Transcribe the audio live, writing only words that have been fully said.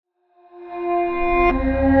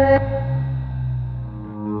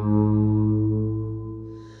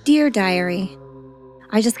Dear Diary,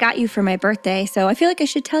 I just got you for my birthday, so I feel like I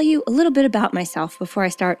should tell you a little bit about myself before I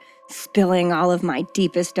start spilling all of my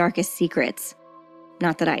deepest, darkest secrets.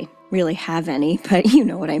 Not that I really have any, but you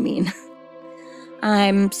know what I mean.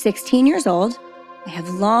 I'm 16 years old. I have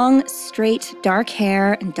long, straight, dark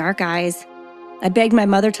hair and dark eyes. I begged my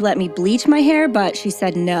mother to let me bleach my hair, but she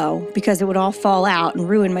said no, because it would all fall out and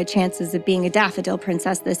ruin my chances of being a daffodil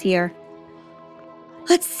princess this year.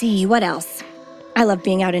 Let's see, what else? I love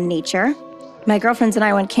being out in nature. My girlfriends and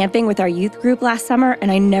I went camping with our youth group last summer,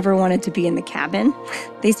 and I never wanted to be in the cabin.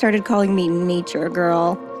 They started calling me nature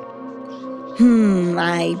girl.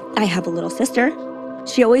 I have a little sister.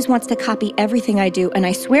 She always wants to copy everything I do, and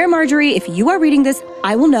I swear, Marjorie, if you are reading this,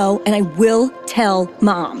 I will know, and I will tell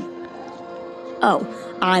Mom. Oh,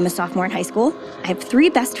 I'm a sophomore in high school. I have 3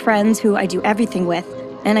 best friends who I do everything with,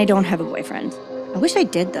 and I don't have a boyfriend. I wish I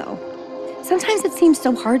did, though. Sometimes it seems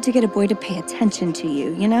so hard to get a boy to pay attention to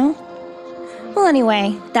you, you know? Well,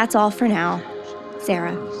 anyway, that's all for now.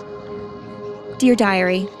 Sarah. Dear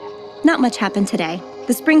Diary, not much happened today.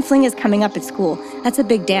 The spring fling is coming up at school. That's a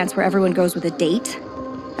big dance where everyone goes with a date.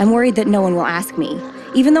 I'm worried that no one will ask me,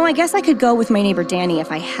 even though I guess I could go with my neighbor Danny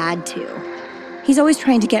if I had to. He's always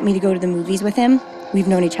trying to get me to go to the movies with him. We've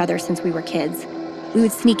known each other since we were kids. We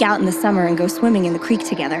would sneak out in the summer and go swimming in the creek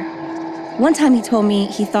together. One time he told me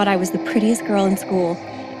he thought I was the prettiest girl in school,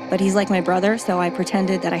 but he's like my brother, so I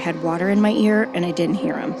pretended that I had water in my ear and I didn't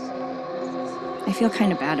hear him. I feel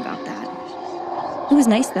kind of bad about that. It was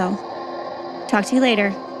nice, though. Talk to you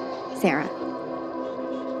later. Sarah.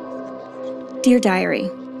 Dear Diary,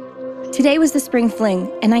 today was the spring fling,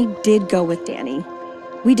 and I did go with Danny.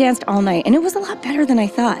 We danced all night, and it was a lot better than I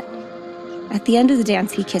thought. At the end of the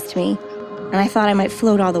dance, he kissed me, and I thought I might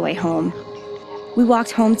float all the way home. We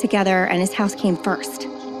walked home together, and his house came first.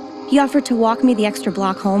 He offered to walk me the extra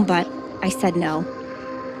block home, but I said no.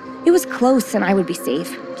 It was close, and I would be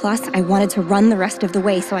safe. Plus, I wanted to run the rest of the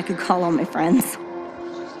way so I could call all my friends.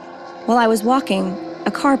 While I was walking,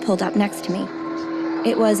 a car pulled up next to me.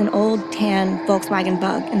 It was an old, tan Volkswagen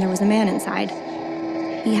Bug, and there was a man inside.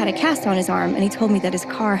 He had a cast on his arm, and he told me that his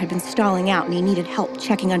car had been stalling out and he needed help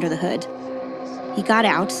checking under the hood. He got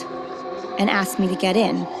out and asked me to get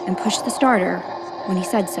in and push the starter when he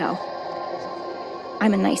said so.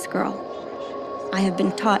 I'm a nice girl. I have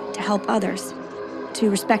been taught to help others,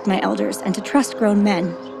 to respect my elders, and to trust grown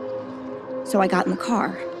men. So I got in the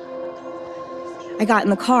car.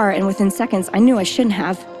 And within seconds, I knew I shouldn't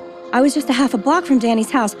have. I was just a half a block from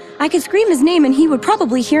Danny's house. I could scream his name and he would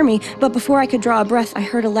probably hear me, but before I could draw a breath, I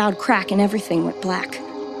heard a loud crack and everything went black.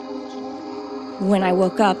 When I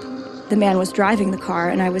woke up, the man was driving the car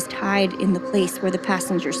and I was tied in the place where the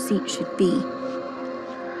passenger seat should be.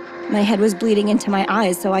 My head was bleeding into my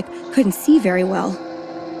eyes, so I couldn't see very well.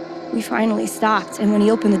 We finally stopped, and when he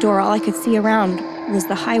opened the door, all I could see around was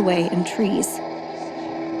the highway and trees.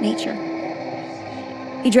 Nature.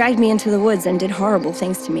 He dragged me into the woods and did horrible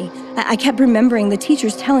things to me. I kept remembering the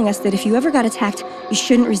teachers telling us that if you ever got attacked, you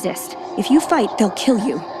shouldn't resist. If you fight, they'll kill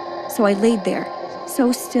you. So I laid there,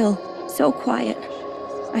 so still, so quiet.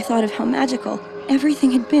 I thought of how magical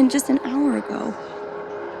everything had been just an hour ago.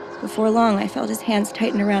 Before long, I felt his hands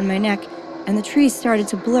tighten around my neck, and the trees started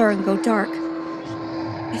to blur and go dark.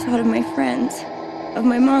 I thought of my friends, of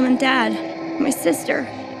my mom and dad, my sister.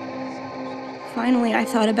 Finally, I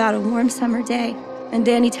thought about a warm summer day, and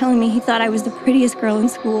Danny telling me he thought I was the prettiest girl in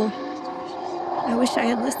school. I wish I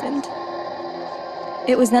had listened.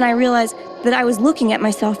 It was then I realized that I was looking at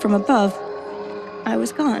myself from above. I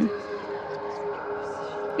was gone.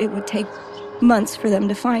 It would take months for them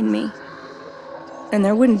to find me, and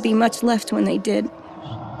there wouldn't be much left when they did.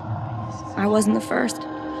 I wasn't the first.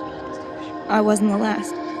 I wasn't the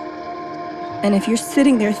last. And if you're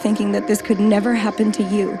sitting there thinking that this could never happen to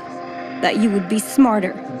you, that you would be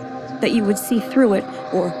smarter, that you would see through it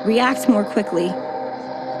or react more quickly,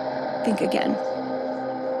 think again.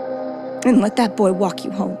 And let that boy walk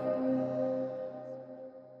you home.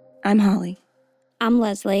 I'm Holly. I'm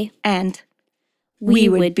Leslie. And we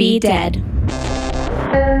would be dead.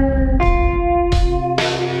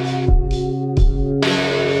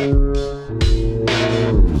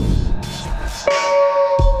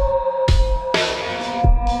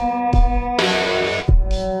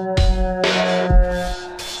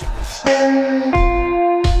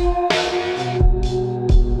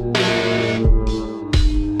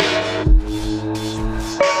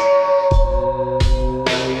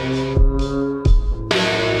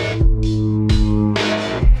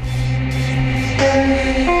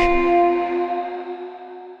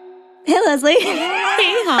 Leslie.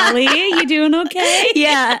 Hey, Holly. You doing okay?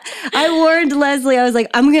 Yeah. I warned Leslie. I was like,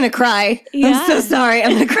 I'm going to cry. Yeah. I'm so sorry.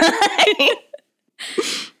 I'm going to cry.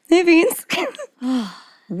 Hey, Beans.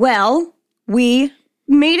 Well, we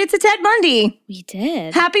made it to Ted Bundy. We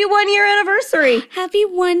did. Happy 1 year anniversary. Happy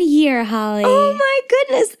 1 year, Holly. Oh my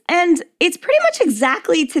goodness. And it's pretty much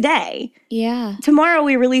exactly today. Yeah. Tomorrow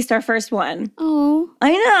we released our first one. Oh.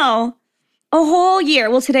 I know. A whole year.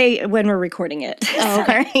 Well, today when we're recording it. Oh,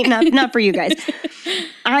 okay. Sorry, not for you guys.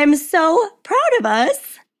 I'm so proud of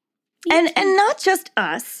us. And not just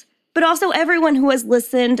us, but also everyone who has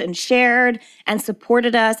listened and shared and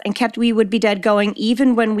supported us and kept We Would Be Dead going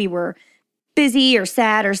even when we were busy or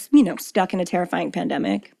sad or, stuck in a terrifying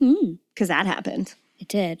pandemic. Because that happened. It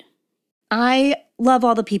did. I love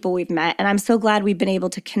all the people we've met, and I'm so glad we've been able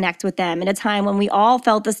to connect with them in a time when we all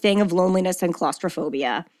felt the sting of loneliness and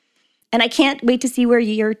claustrophobia. And I can't wait to see where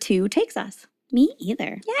year 2 takes us. Me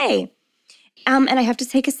either. Yay. And I have to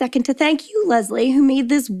take a second to thank you, Leslie, who made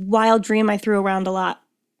this wild dream I threw around a lot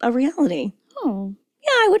a reality. Oh. Yeah,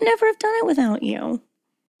 I would never have done it without you.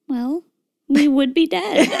 Well, we would be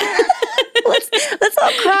dead. Let's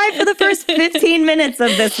all cry for the first 15 minutes of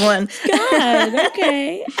this one. God,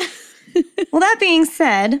 okay. Well, that being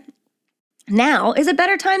said, now is a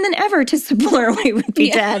better time than ever to support We Would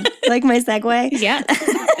Be Dead. Like my segue? Yeah.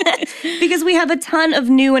 Because we have a ton of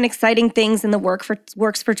new and exciting things in the works for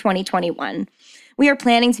 2021. We are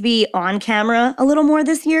planning to be on camera a little more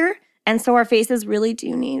this year, and so our faces really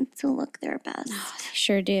do need to look their best. Oh, they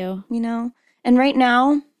sure do. And right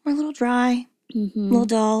now, we're a little dry, a little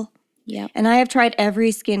dull. Yep. And I have tried every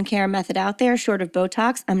skincare method out there short of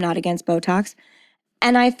Botox. I'm not against Botox.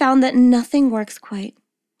 And I found that nothing works quite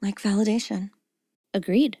like validation.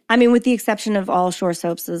 Agreed. I mean, with the exception of All Shore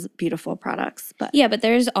Soaps' beautiful products. But Yeah, but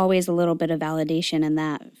there's always a little bit of validation in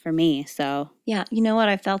that for me, so. yeah, you know what?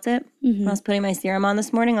 I felt it. When I was putting my serum on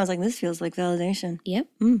this morning, I was like, this feels like validation. Yep.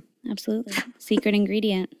 Absolutely. Secret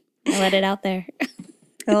ingredient. I let it out there.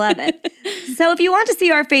 I love it. So if you want to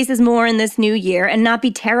see our faces more in this new year and not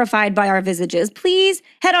be terrified by our visages, please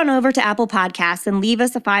head on over to Apple Podcasts and leave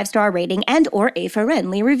us a 5-star rating and or a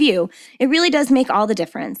friendly review. It really does make all the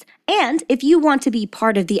difference. And if you want to be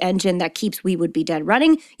part of the engine that keeps We Would Be Dead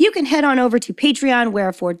running, you can head on over to Patreon,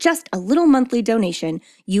 where for just a little monthly donation,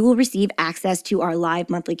 you will receive access to our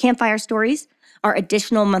live monthly campfire stories, our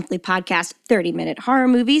additional monthly podcast 30-minute horror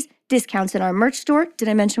movies, discounts in our merch store. Did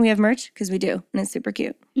I mention we have merch? Because we do, and it's super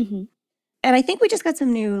cute. And I think we just got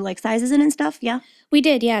some new sizes in and stuff, yeah? We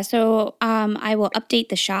did, yeah. So I will update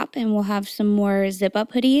the shop and we'll have some more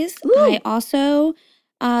zip-up hoodies. Ooh. I also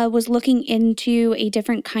was looking into a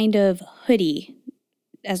different kind of hoodie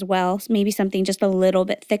as well. Maybe something just a little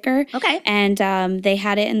bit thicker. Okay. And they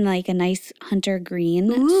had it in a nice hunter green.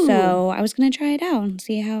 Ooh. So I was going to try it out and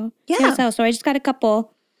see how it sells. So I just got a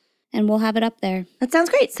couple and we'll have it up there. That sounds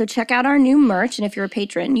great. So check out our new merch, and if you're a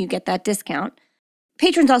patron, you get that discount.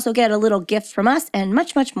 Patrons also get a little gift from us and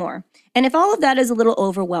much, much more. And if all of that is a little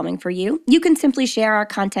overwhelming for you, you can simply share our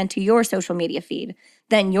content to your social media feed.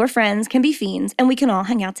 Then your friends can be fiends, and we can all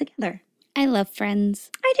hang out together. I love Friends.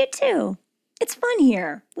 I do too. It's fun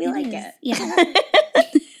here. We like it. Yeah.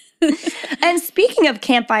 And speaking of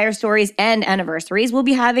campfire stories and anniversaries, we'll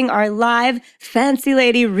be having our live Fancy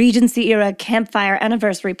Lady Regency era campfire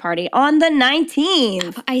anniversary party on the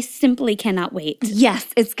 19th. I simply cannot wait. Yes,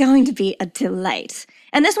 it's going to be a delight.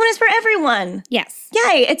 And this one is for everyone. Yes.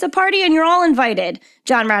 Yay, it's a party and you're all invited.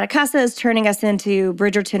 John Radicasa is turning us into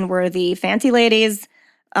Bridgerton-worthy fancy ladies.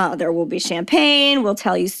 There will be champagne. We'll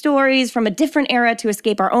tell you stories from a different era to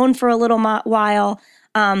escape our own for a little while.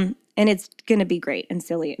 And it's going to be great and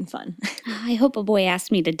silly and fun. I hope a boy asks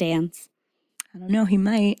me to dance. I don't know, he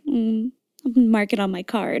might. I'll mark it on my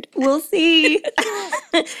card. We'll see.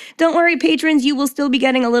 Don't worry, patrons, you will still be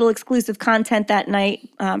getting a little exclusive content that night.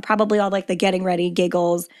 Probably all the getting ready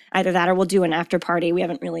giggles. Either that or we'll do an after party. We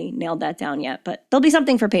haven't really nailed that down yet, but there'll be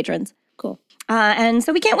something for patrons. Cool. And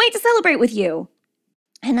so we can't wait to celebrate with you.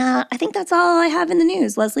 And I think that's all I have in the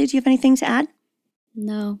news. Leslie, do you have anything to add?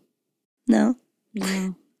 No. No?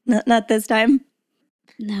 No. Not this time?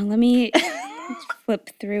 No, let me flip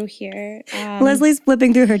through here. Leslie's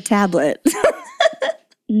flipping through her tablet.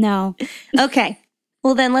 No. Okay.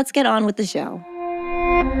 Well, then let's get on with the show.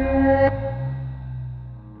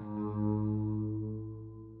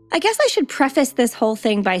 I guess I should preface this whole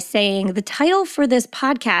thing by saying the title for this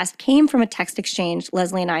podcast came from a text exchange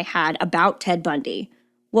Leslie and I had about Ted Bundy.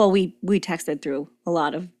 Well, we texted through a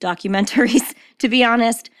lot of documentaries, to be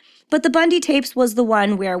honest. But the Bundy tapes was the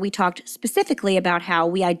one where we talked specifically about how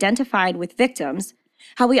we identified with victims,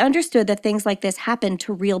 how we understood that things like this happened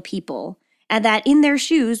to real people, and that in their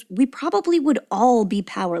shoes, we probably would all be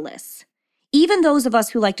powerless. Even those of us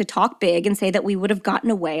who like to talk big and say that we would have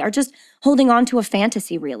gotten away are just holding on to a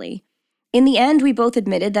fantasy, really. In the end, we both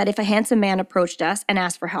admitted that if a handsome man approached us and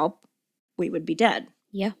asked for help, we would be dead.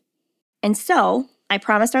 Yeah. And so I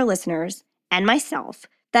promised our listeners and myself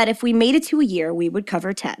that if we made it to a year, we would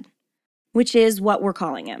cover Ted, which is what we're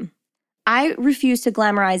calling him. I refuse to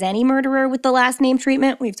glamorize any murderer with the last name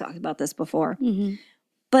treatment. We've talked about this before. Mm-hmm.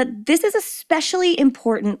 But this is especially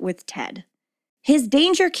important with Ted. His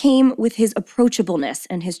danger came with his approachableness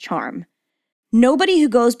and his charm. Nobody who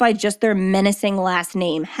goes by just their menacing last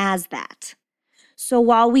name has that. So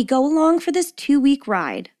while we go along for this 2-week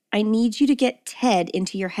ride, I need you to get Ted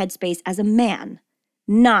into your headspace as a man,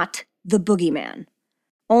 not the boogeyman.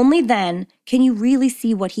 Only then can you really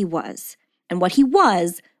see what he was. And what he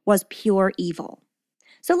was pure evil.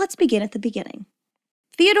 So let's begin at the beginning.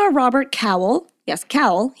 Theodore Robert Cowell, yes,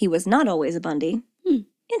 Cowell, he was not always a Bundy.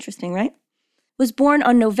 Interesting, right? Was born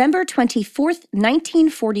on November 24th,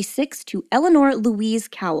 1946 to Eleanor Louise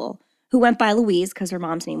Cowell, who went by Louise because her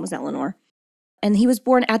mom's name was Eleanor. And he was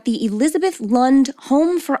born at the Elizabeth Lund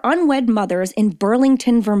Home for Unwed Mothers in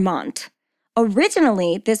Burlington, Vermont.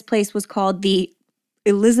 Originally, this place was called the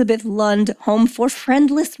Elizabeth Lund Home for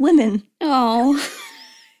Friendless Women. Oh.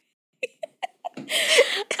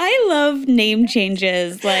 I love name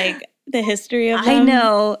changes, like the history of them. I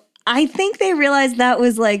know. I think they realized that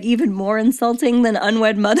was like even more insulting than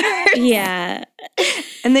unwed mothers. Yeah.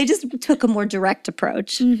 And they just took a more direct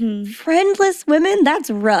approach. Mm-hmm. Friendless women? That's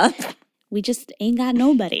rough. We just ain't got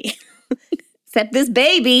nobody. Except this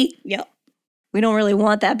baby. Yep. We don't really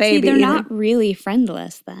want that baby. See, they're either. not really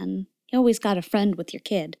friendless then. You always got a friend with your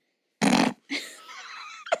kid.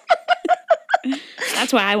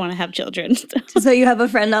 That's why I want to have children. So you have a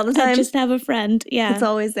friend all the time? I just have a friend. Yeah. It's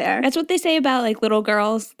always there. That's what they say about like little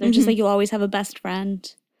girls. They're just like, you'll always have a best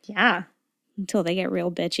friend. Yeah. Until they get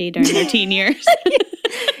real bitchy during their teen years.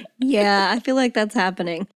 Yeah, I feel like that's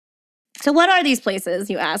happening. So what are these places,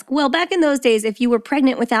 you ask? Well, back in those days, if you were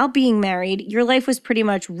pregnant without being married, your life was pretty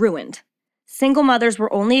much ruined. Single mothers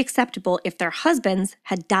were only acceptable if their husbands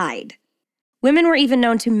had died. Women were even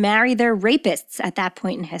known to marry their rapists at that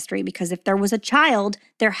point in history because if there was a child,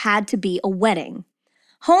 there had to be a wedding.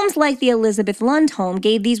 Homes like the Elizabeth Lund home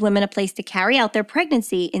gave these women a place to carry out their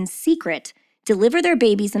pregnancy in secret, deliver their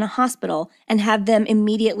babies in a hospital, and have them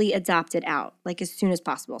immediately adopted out, like as soon as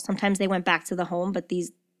possible. Sometimes they went back to the home, but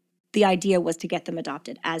the idea was to get them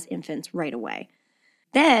adopted as infants right away.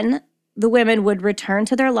 Then the women would return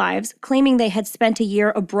to their lives, claiming they had spent a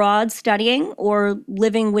year abroad studying or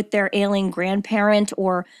living with their ailing grandparent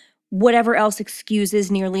or whatever else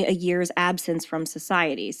excuses nearly a year's absence from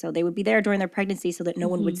society. So they would be there during their pregnancy so that no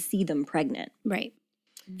one would see them pregnant. Right.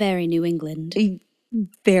 Very New England.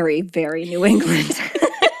 Very, very New England.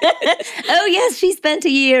 Oh, yes, she spent a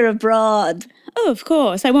year abroad. Oh, of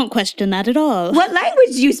course. I won't question that at all. What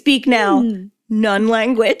language do you speak now? None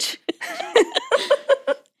language.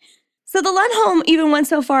 So the Lund home even went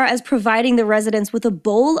so far as providing the residents with a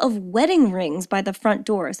bowl of wedding rings by the front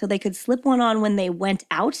door so they could slip one on when they went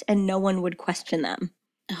out and no one would question them.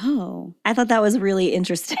 Oh. I thought that was really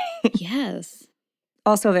interesting. Yes.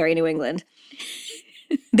 Also very New England.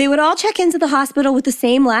 They would all check into the hospital with the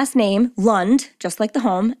same last name, Lund, just like the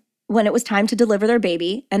home, when it was time to deliver their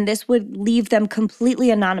baby, and this would leave them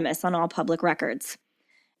completely anonymous on all public records.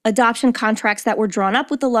 Adoption contracts that were drawn up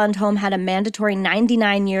with the Lund home had a mandatory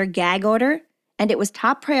 99-year gag order, and it was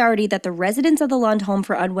top priority that the residents of the Lund home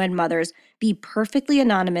for unwed mothers be perfectly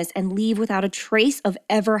anonymous and leave without a trace of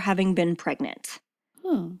ever having been pregnant.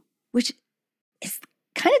 Oh. Which is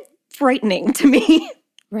kind of frightening to me.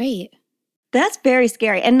 Right. That's very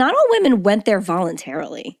scary. And not all women went there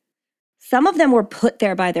voluntarily. Some of them were put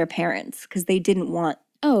there by their parents because they didn't want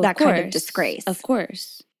that kind of disgrace. Of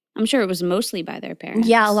course. I'm sure it was mostly by their parents.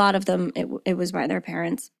 Yeah, a lot of them, it was by their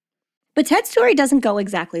parents. But Ted's story doesn't go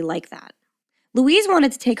exactly like that. Louise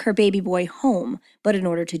wanted to take her baby boy home, but in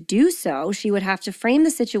order to do so, she would have to frame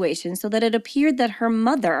the situation so that it appeared that her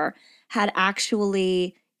mother had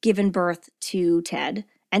actually given birth to Ted,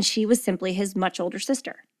 and she was simply his much older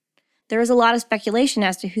sister. There is a lot of speculation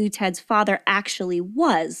as to who Ted's father actually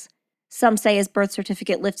was. Some say his birth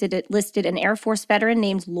certificate listed an Air Force veteran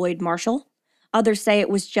named Lloyd Marshall. Others say it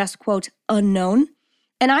was just, quote, unknown.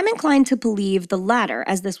 And I'm inclined to believe the latter,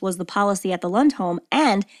 as this was the policy at the Lund home,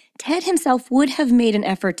 and Ted himself would have made an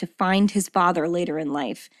effort to find his father later in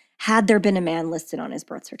life, had there been a man listed on his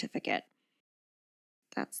birth certificate.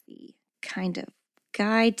 That's the kind of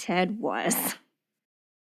guy Ted was.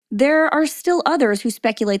 There are still others who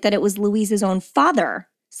speculate that it was Louise's own father,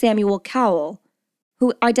 Samuel Cowell,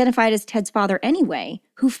 who identified as Ted's father anyway,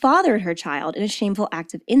 who fathered her child in a shameful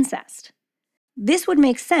act of incest. This would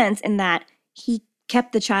make sense in that he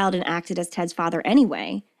kept the child and acted as Ted's father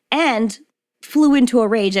anyway, and flew into a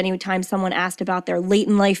rage anytime someone asked about their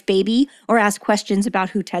late-in-life baby or asked questions about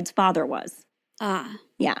who Ted's father was.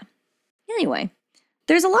 Yeah. Anyway,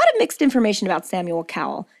 there's a lot of mixed information about Samuel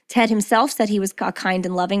Cowell. Ted himself said he was a kind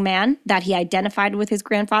and loving man, that he identified with his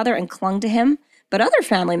grandfather and clung to him, but other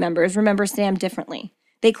family members remember Sam differently.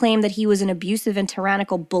 They claim that he was an abusive and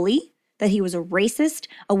tyrannical bully, that he was a racist,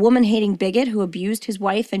 a woman-hating bigot who abused his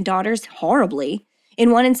wife and daughters horribly.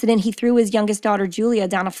 In one incident, he threw his youngest daughter, Julia,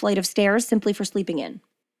 down a flight of stairs simply for sleeping in.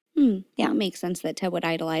 Yeah. It makes sense that Ted would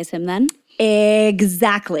idolize him then.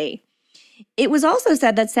 Exactly. It was also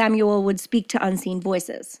said that Samuel would speak to unseen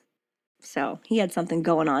voices. So he had something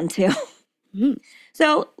going on, too.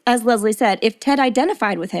 So, as Leslie said, if Ted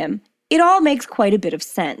identified with him, it all makes quite a bit of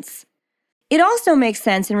sense. It also makes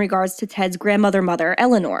sense in regards to Ted's grandmother,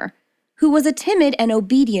 Eleanor, who was a timid and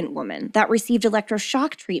obedient woman that received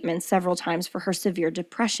electroshock treatment several times for her severe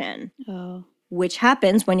depression. Which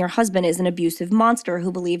happens when your husband is an abusive monster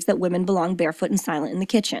who believes that women belong barefoot and silent in the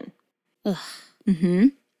kitchen.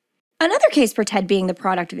 Another case for Ted being the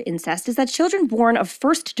product of incest is that children born of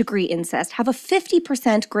first-degree incest have a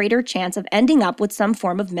 50% greater chance of ending up with some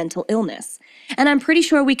form of mental illness. And I'm pretty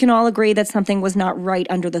sure we can all agree that something was not right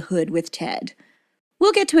under the hood with Ted.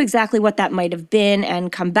 We'll get to exactly what that might have been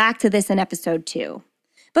and come back to this in episode 2.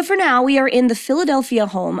 But for now, we are in the Philadelphia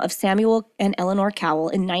home of Samuel and Eleanor Cowell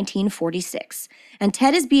in 1946, and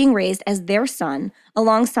Ted is being raised as their son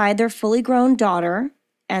alongside their fully grown daughter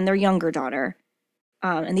and their younger daughter.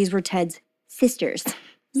 And these were Ted's sisters.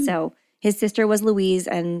 So his sister was Louise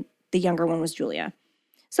and the younger one was Julia.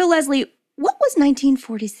 So Leslie, what was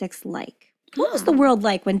 1946 like? What was the world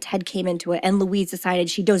like when Ted came into it and Louise decided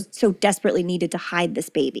she so desperately needed to hide this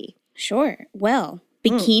baby? Sure. Well,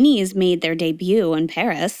 bikinis made their debut in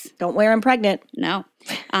Paris. Don't wear them pregnant. No.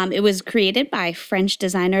 It was created by French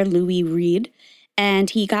designer Louis Reed, and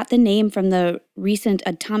he got the name from the recent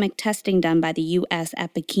atomic testing done by the U.S.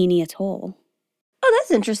 at Bikini Atoll. Oh,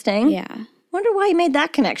 that's interesting. Yeah. Wonder why he made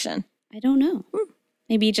that connection. I don't know.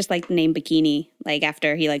 Maybe he just liked the name bikini, like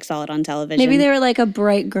after he saw it on television. Maybe they were like a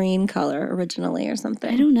bright green color originally or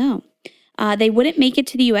something. I don't know. They wouldn't make it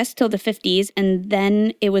to the U.S. till the 50s, and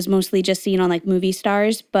then it was mostly just seen on movie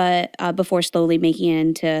stars, but before slowly making it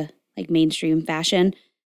into mainstream fashion.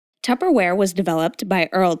 Tupperware was developed by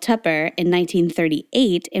Earl Tupper in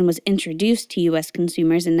 1938 and was introduced to U.S.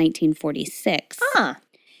 consumers in 1946.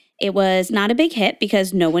 It was not a big hit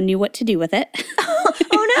because no one knew what to do with it.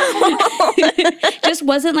 Oh, no. Just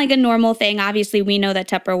wasn't a normal thing. Obviously, we know that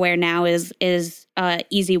Tupperware now is an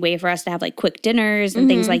easy way for us to have quick dinners and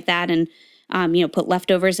things like that and, put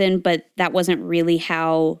leftovers in. But that wasn't really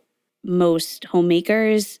how most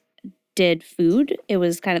homemakers did food. It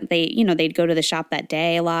was kind of, they'd go to the shop that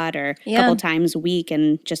day a lot or a couple times a week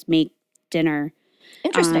and just make dinner.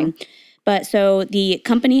 Interesting. But so the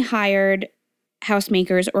company hired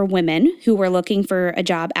housemakers or women who were looking for a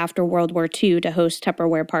job after World War II to host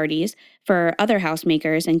Tupperware parties for other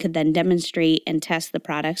housemakers and could then demonstrate and test the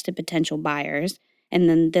products to potential buyers. And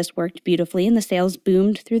then this worked beautifully and the sales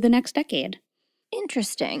boomed through the next decade.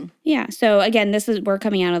 Interesting. Yeah. So again, we're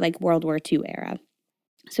coming out of World War II era.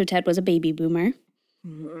 So Ted was a baby boomer.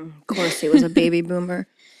 Of course he was a baby boomer.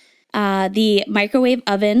 The microwave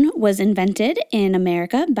oven was invented in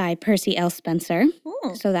America by Percy L. Spencer,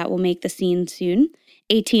 so that will make the scene soon.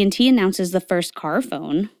 AT&T announces the first car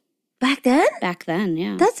phone. Back then? Back then,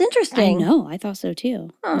 yeah. That's interesting. I know. I thought so, too.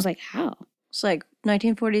 I was like, how? It's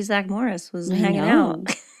 1940s Zach Morris was hanging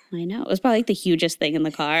out. I know. It was probably the hugest thing in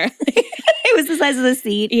the car. It was the size of the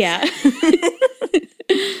seat. Yeah.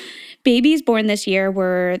 Babies born this year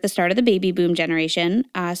were the start of the baby boom generation.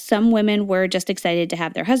 Some women were just excited to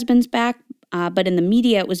have their husbands back, but in the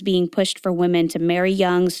media it was being pushed for women to marry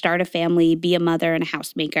young, start a family, be a mother, and a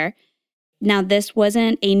housemaker. Now, this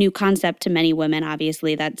wasn't a new concept to many women,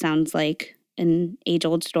 obviously. That sounds like an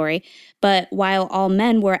age-old story. But while all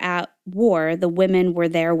men were at war, the women were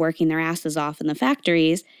there working their asses off in the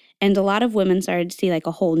factories. And a lot of women started to see a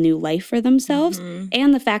whole new life for themselves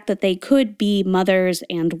and the fact that they could be mothers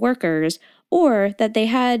and workers or that they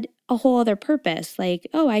had a whole other purpose.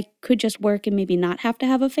 I could just work and maybe not have to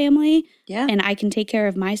have a family and I can take care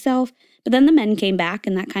of myself. But then the men came back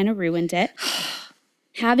and that kind of ruined it.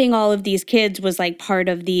 Having all of these kids was part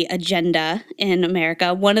of the agenda in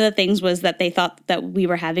America. One of the things was that they thought that we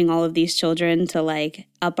were having all of these children to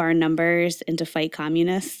up our numbers and to fight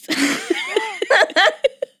communists.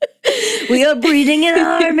 We are breeding an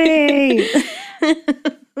army.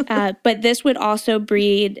 But this would also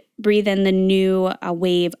breathe in the new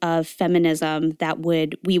wave of feminism that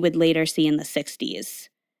we would later see in the 60s.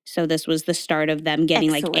 So this was the start of them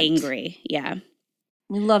getting Excellent. like angry. Yeah.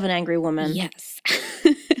 We love an angry woman. Yes.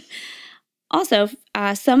 Also,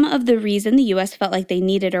 some of the reason the U.S. felt like they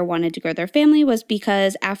needed or wanted to grow their family was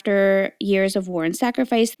because after years of war and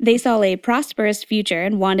sacrifice, they saw a prosperous future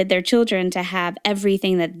and wanted their children to have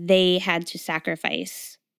everything that they had to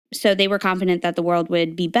sacrifice. So they were confident that the world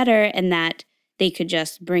would be better and that they could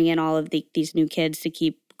just bring in all of these new kids to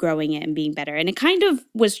keep growing it and being better. And it kind of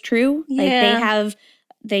was true. Yeah. Like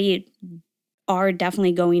they are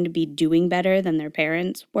definitely going to be doing better than their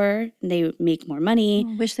parents were. They make more money.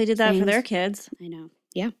 Wish they did that for their kids. I know.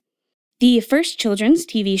 Yeah. The first children's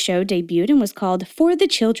TV show debuted and was called For the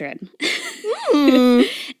Children.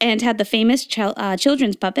 And had the famous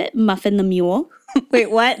children's puppet, Muffin the Mule.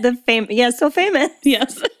 Wait, what? So famous.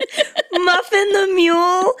 Yes. Muffin the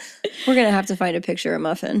Mule. We're going to have to find a picture of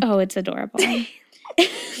Muffin. Oh, it's adorable.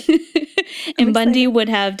 And Bundy would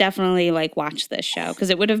have definitely watched this show because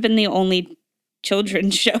it would have been the only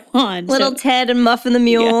children's show on. Little Ted and Muffin the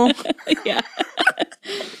Mule. Yeah.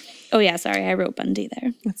 Oh, yeah. Sorry. I wrote Bundy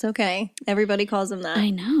there. It's okay. Everybody calls him that. I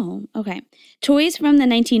know. Okay. Toys from the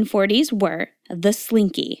 1940s were the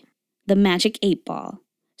Slinky, the Magic 8-Ball,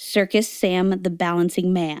 Circus Sam the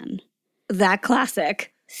Balancing Man, That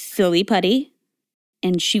classic. Silly Putty,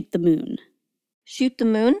 and Shoot the Moon. Shoot the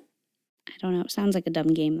Moon? I don't know. It sounds like a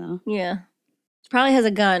dumb game, though. Yeah. Probably has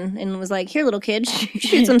a gun and was like, here, little kid,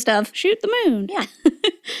 shoot some stuff. Shoot the moon. Yeah.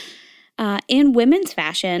 In women's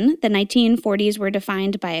fashion, the 1940s were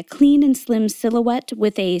defined by a clean and slim silhouette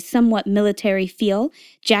with a somewhat military feel.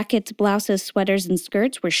 Jackets, blouses, sweaters, and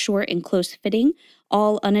skirts were short and close-fitting,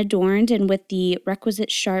 all unadorned and with the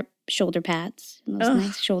requisite sharp shoulder pads. Those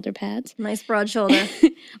nice shoulder pads. Nice broad shoulder.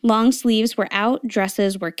 Long sleeves were out,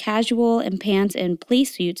 dresses were casual, and pants and play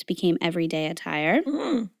suits became everyday attire.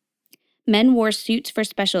 Men wore suits for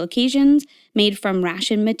special occasions made from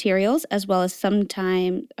ration materials, as well as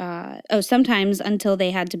sometimes until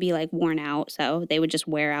they had to be worn out. So they would just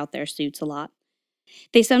wear out their suits a lot.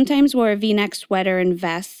 They sometimes wore a V-neck sweater and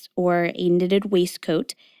vest or a knitted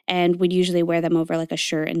waistcoat and would usually wear them over a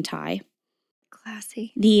shirt and tie.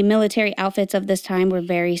 Classy. The military outfits of this time were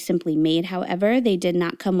very simply made, however. They did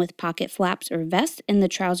not come with pocket flaps or vests, and the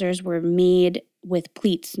trousers were made with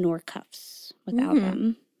pleats nor cuffs without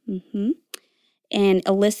them. An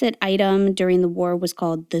illicit item during the war was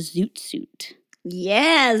called the zoot suit.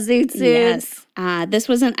 Yeah, zoot suits. Yes. This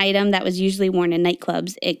was an item that was usually worn in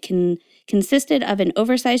nightclubs. It consisted of an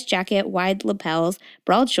oversized jacket, wide lapels,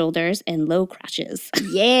 broad shoulders, and low crotches.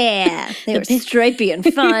 Yeah. They were stripy and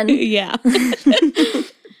fun. Yeah.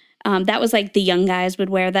 That was the young guys would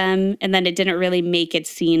wear them, and then it didn't really make its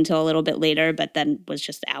scene until a little bit later, but then was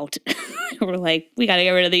just out. We're like, we got to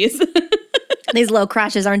get rid of these. These low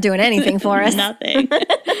crotches aren't doing anything for us. Nothing.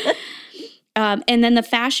 And then the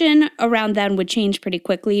fashion around then would change pretty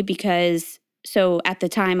quickly because, so at the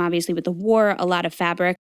time, obviously with the war, a lot of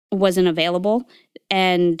fabric wasn't available.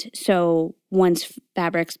 And so once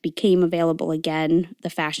fabrics became available again, the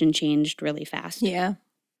fashion changed really fast. Yeah.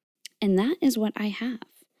 And that is what I have.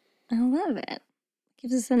 I love it.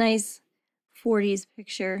 Gives us a nice 40s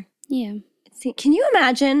picture. Yeah. See, can you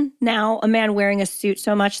imagine now a man wearing a suit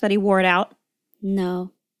so much that he wore it out?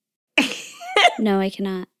 No. No, I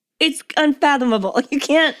cannot. It's unfathomable. You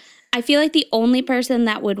can't. I feel like the only person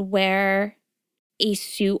that would wear a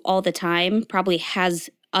suit all the time probably has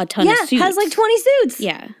a ton of suits. Yeah, has 20 suits.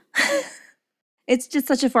 Yeah. It's just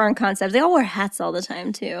such a foreign concept. They all wear hats all the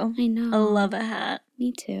time, too. I know. I love a hat.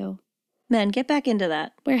 Me too. Men, get back into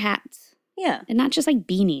that. Wear hats. Yeah. And not just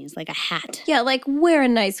beanies, a hat. Yeah, wear a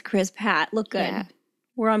nice crisp hat. Look good. Yeah.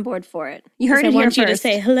 We're on board for it. You heard it here first. I want you to first.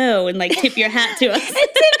 say hello and tip your hat to us. Tip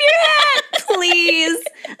your hat, please.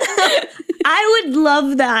 I would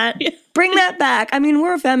love that. Yeah. Bring that back. I mean,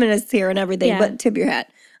 we're feminists here and everything, but tip your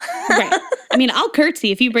hat. Right. I mean, I'll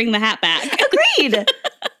curtsy if you bring the hat back. Agreed.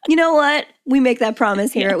 You know what? We make that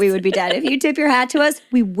promise here at We Would Be Dead. If you tip your hat to us,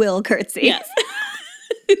 we will curtsy. Yes.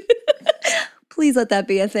 Please let that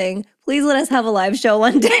be a thing. Please let us have a live show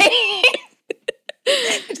one day.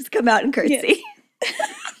 Just come out and curtsy. Yes.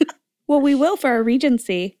 Well, we will for our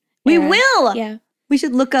Regency. We will. Yeah. We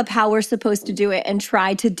should look up how we're supposed to do it and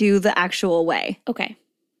try to do the actual way. Okay.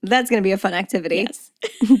 That's going to be a fun activity. Yes.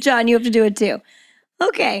 John, you have to do it too.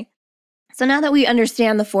 Okay. So now that we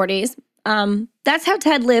understand the 40s, that's how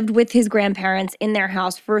Ted lived with his grandparents in their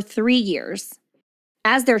house for 3 years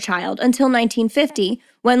as their child until 1950,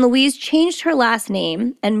 when Louise changed her last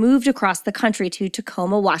name and moved across the country to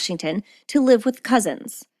Tacoma, Washington, to live with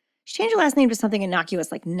cousins. She changed her last name to something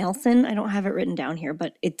innocuous like Nelson. I don't have it written down here,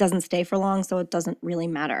 but it doesn't stay for long, so it doesn't really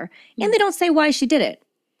matter. And they don't say why she did it.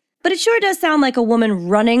 But it sure does sound like a woman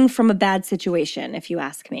running from a bad situation, if you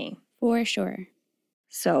ask me. For sure.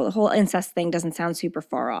 So the whole incest thing doesn't sound super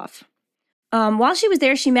far off. While she was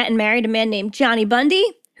there, she met and married a man named Johnny Bundy,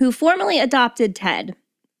 who formally adopted Ted.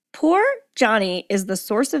 Poor Johnny is the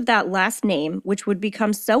source of that last name, which would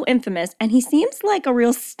become so infamous, and he seems like a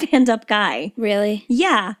real stand-up guy. Really?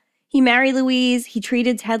 Yeah. He married Louise. He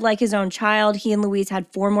treated Ted like his own child. He and Louise had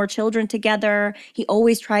 4 more children together. He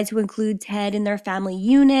always tried to include Ted in their family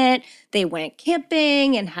unit. They went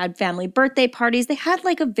camping and had family birthday parties. They had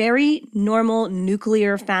like a very normal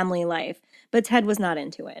nuclear family life, but Ted was not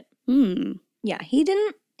into it. Yeah, he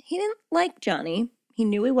didn't like Johnny. He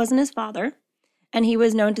knew he wasn't his father. And he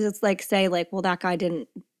was known to like say like, well, that guy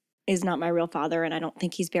is not my real father, and I don't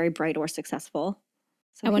think he's very bright or successful.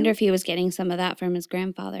 So I wonder if he was getting some of that from his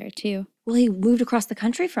grandfather, too. Well, he moved across the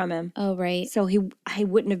country from him. Oh, right. So I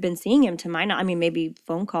wouldn't have been seeing him to my knowledge. I mean, maybe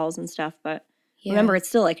phone calls and stuff, but Yeah. remember, it's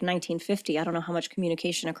still like 1950. I don't know how much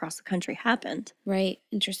communication across the country happened. Right.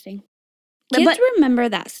 Interesting. But- Kids remember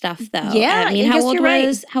that stuff, though. Yeah, I mean, I guess you're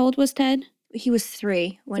right. how old was Ted? He was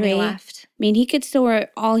 3 when he 3? left. I mean, he could still,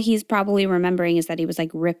 all he's probably remembering is that he was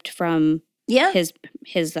like ripped from Yeah. his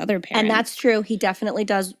other parents. And that's true. He definitely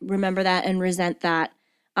does remember that and resent that.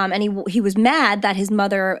 And he was mad that his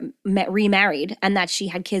mother remarried and that she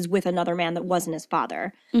had kids with another man that wasn't his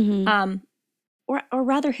father. Mhm. Or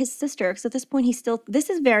rather his sister, because at this point this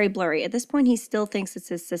is very blurry. At this point, he still thinks it's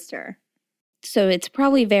his sister. So it's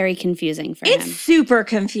probably very confusing for him. It's super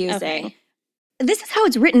confusing. Okay. This is how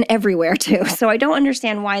it's written everywhere, too. So I don't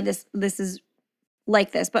understand why this is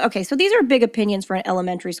like this. But okay, so these are big opinions for an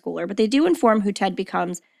elementary schooler, but they do inform who Ted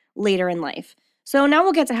becomes later in life. So now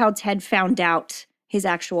we'll get to how Ted found out his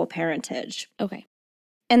actual parentage. Okay.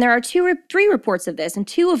 And there are 3 reports of this, and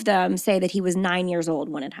 2 of them say that he was 9 years old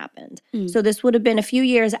when it happened. So this would have been a few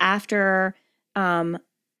years after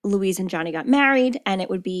Louise and Johnny got married, and it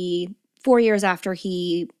would be 4 years after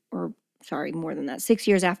more than that, 6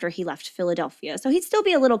 years after he left Philadelphia. So he'd still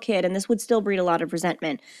be a little kid, and this would still breed a lot of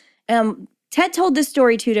resentment. Ted told this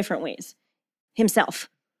story 2 different ways himself.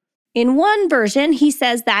 In one version, he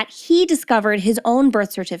says that he discovered his own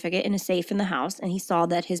birth certificate in a safe in the house, and he saw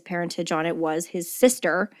that his parentage on it was his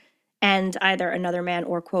sister and either another man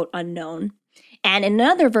or, quote, unknown. And in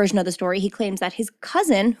another version of the story, he claims that his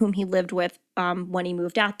cousin, whom he lived with when he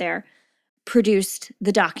moved out there, produced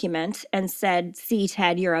the document and said, "See,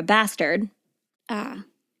 Ted, you're a bastard,"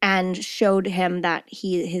 and showed him that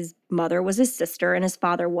his mother was his sister and his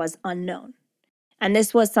father was unknown. And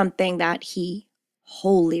this was something that he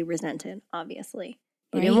wholly resented, obviously.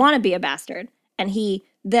 He didn't want to be a bastard. And he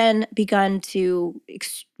then begun to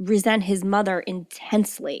resent his mother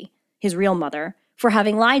intensely, his real mother, for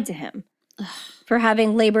having lied to him, for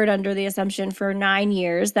having labored under the assumption for 9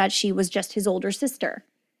 years that she was just his older sister.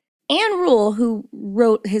 Anne Rule, who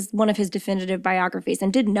wrote one of his definitive biographies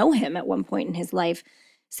and did know him at one point in his life,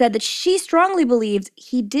 said that she strongly believed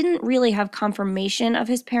he didn't really have confirmation of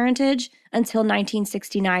his parentage until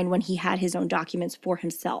 1969 when he had his own documents for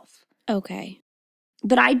himself. Okay.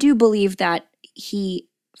 But I do believe that he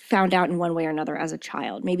found out in one way or another as a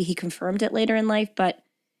child. Maybe he confirmed it later in life, but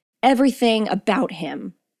everything about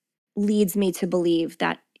him leads me to believe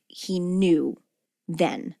that he knew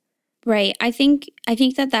then. Right. I think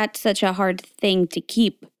that that's such a hard thing to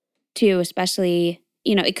keep, too, especially,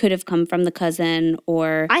 it could have come from the cousin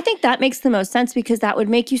or... I think that makes the most sense because that would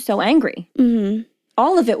make you so angry. Mm-hmm.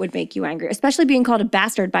 All of it would make you angry, especially being called a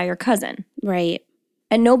bastard by your cousin. Right.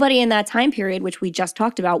 And nobody in that time period, which we just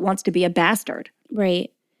talked about, wants to be a bastard. Right.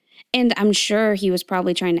 And I'm sure he was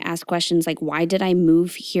probably trying to ask questions like, why did I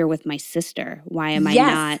move here with my sister? Why am I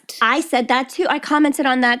not? I said that too. I commented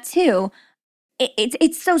on that too.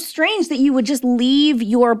 It's so strange that you would just leave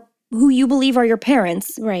who you believe are your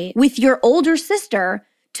parents with your older sister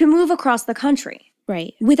to move across the country.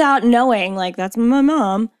 Right. Without knowing, like, that's my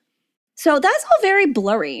mom. So that's all very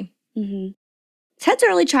blurry. Mm-hmm. Ted's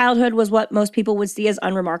early childhood was what most people would see as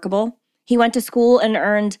unremarkable. He went to school and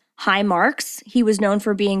earned high marks. He was known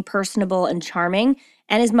for being personable and charming.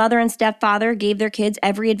 And his mother and stepfather gave their kids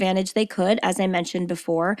every advantage they could, as I mentioned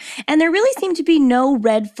before. And there really seemed to be no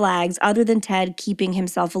red flags other than Ted keeping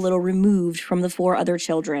himself a little removed from the 4 other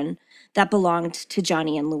children that belonged to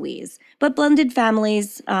Johnny and Louise. But blended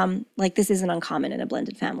families, like this isn't uncommon in a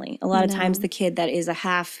blended family. A lot of times the kid that is a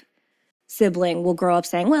half sibling will grow up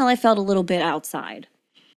saying, well, I felt a little bit outside.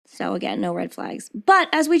 So again, no red flags. But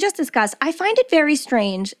as we just discussed, I find it very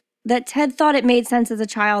strange that Ted thought it made sense as a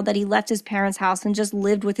child that he left his parents' house and just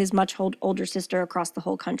lived with his much older sister across the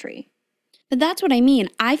whole country. But that's what I mean.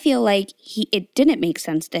 I feel like it didn't make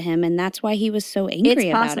sense to him, and that's why he was so angry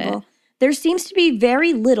about it. It's possible. There seems to be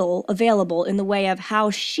very little available in the way of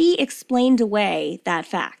how she explained away that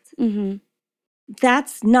fact. Mm-hmm.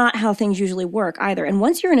 That's not how things usually work either. And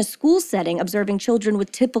once you're in a school setting observing children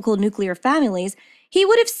with typical nuclear families, he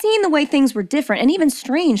would have seen the way things were different and even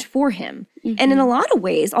strange for him. Mm-hmm. And in a lot of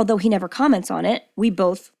ways, although he never comments on it, we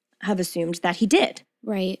both have assumed that he did.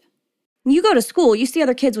 Right. You go to school, you see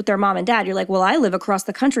other kids with their mom and dad. You're like, well, I live across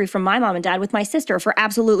the country from my mom and dad with my sister for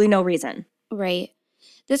absolutely no reason. Right.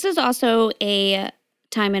 This is also a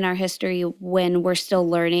time in our history when we're still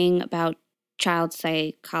learning about child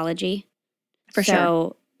psychology. For sure.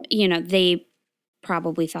 So, they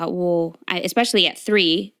probably thought, well, especially at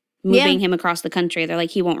 3, moving him across the country, they're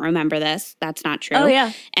like, he won't remember this. That's not true. Oh,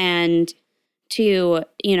 yeah. And 2,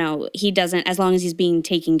 he doesn't, as long as he's being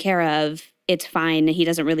taken care of, it's fine. He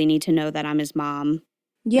doesn't really need to know that I'm his mom.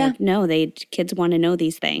 Yeah. Like, no, kids want to know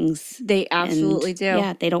these things. They absolutely do.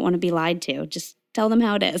 Yeah, they don't want to be lied to. Just tell them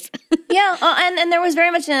how it is. Yeah, and there was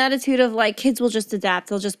very much an attitude of like, kids will just adapt.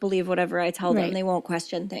 They'll just believe whatever I tell them. Right. They won't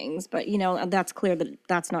question things. But, that's clear that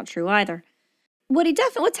that's not true either. What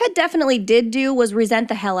Ted definitely did do was resent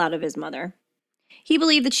the hell out of his mother. He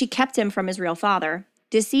believed that she kept him from his real father,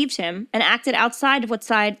 deceived him, and acted outside of what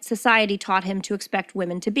society taught him to expect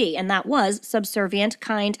women to be, and that was subservient,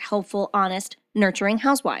 kind, helpful, honest, nurturing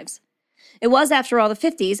housewives. It was, after all, the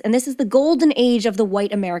 50s, and this is the golden age of the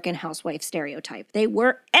white American housewife stereotype. They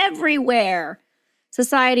were everywhere.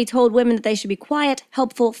 Society told women that they should be quiet,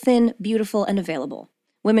 helpful, thin, beautiful, and available.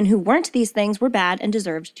 Women who weren't these things were bad and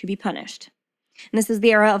deserved to be punished. And this is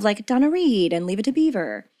the era of like Donna Reed and Leave It to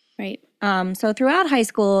Beaver. Right. So throughout high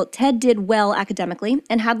school, Ted did well academically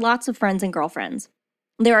and had lots of friends and girlfriends.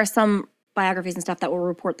 There are some biographies and stuff that will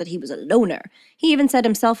report that he was a loner. He even said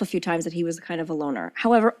himself a few times that he was kind of a loner.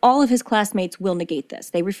 However, all of his classmates will negate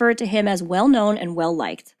this. They refer to him as well-known and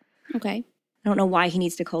well-liked. Okay. I don't know why he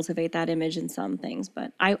needs to cultivate that image in some things,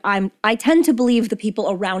 but I tend to believe the people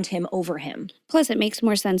around him over him. Plus, it makes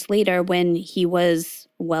more sense later when he was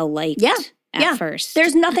well-liked at first.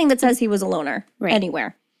 There's nothing that says he was a loner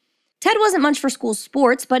anywhere. Ted wasn't much for school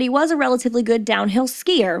sports, but he was a relatively good downhill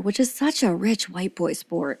skier, which is such a rich white boy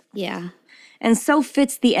sport. Yeah. And so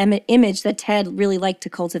fits the image that Ted really liked to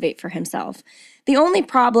cultivate for himself. The only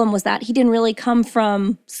problem was that he didn't really come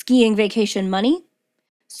from skiing vacation money,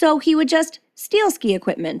 so he would just steal ski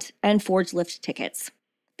equipment and forge lift tickets.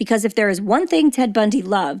 Because if there is one thing Ted Bundy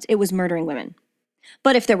loved, it was murdering women.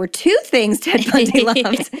 But if there were 2 things Ted Bundy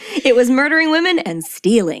loved, it was murdering women and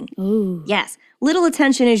stealing. Ooh. Yes, little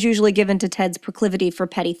attention is usually given to Ted's proclivity for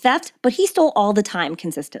petty theft, but he stole all the time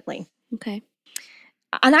consistently. Okay.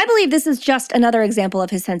 And I believe this is just another example of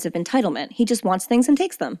his sense of entitlement. He just wants things and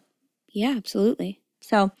takes them. Yeah, absolutely.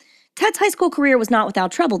 So, Ted's high school career was not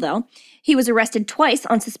without trouble, though. He was arrested twice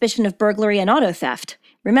on suspicion of burglary and auto theft.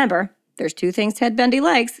 Remember, there's 2 things Ted Bundy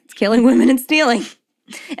likes. It's killing women and stealing.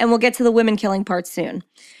 And we'll get to the women killing part soon.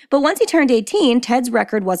 But once he turned 18, Ted's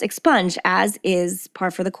record was expunged, as is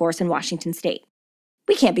par for the course in Washington state.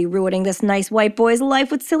 We can't be ruining this nice white boy's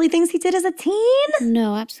life with silly things he did as a teen.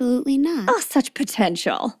 No, absolutely not. Oh, such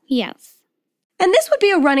potential. Yes. And this would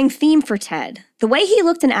be a running theme for Ted. The way he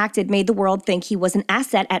looked and acted made the world think he was an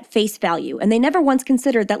asset at face value, and they never once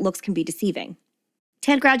considered that looks can be deceiving.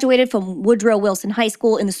 Ted graduated from Woodrow Wilson High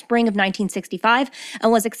School in the spring of 1965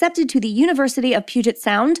 and was accepted to the University of Puget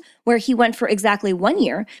Sound, where he went for exactly 1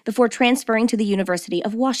 year before transferring to the University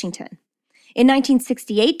of Washington. In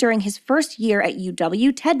 1968, during his first year at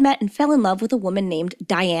UW, Ted met and fell in love with a woman named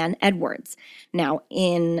Diane Edwards. Now,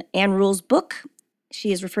 in Ann Rule's book,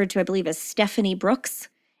 she is referred to, I believe, as Stephanie Brooks.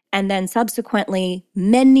 And then subsequently,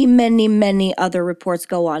 many, many, many other reports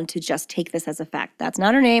go on to just take this as a fact. That's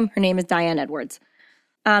not her name. Her name is Diane Edwards.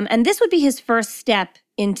 And this would be his first step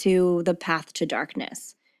into the path to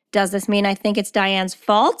darkness. Does this mean I think it's Diane's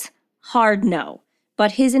fault? Hard no.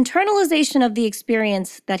 But his internalization of the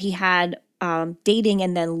experience that he had dating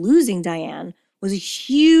and then losing Diane was a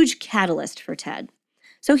huge catalyst for Ted.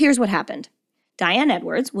 So here's what happened. Diane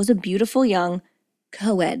Edwards was a beautiful young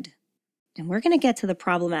co-ed. And we're going to get to the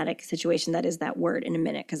problematic situation that is that word in a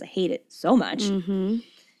minute because I hate it so much. Mm-hmm.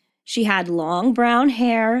 She had long brown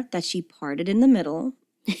hair that she parted in the middle.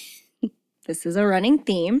 This is a running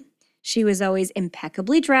theme. She was always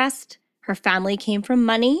impeccably dressed. Her family came from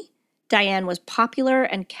money. Diane was popular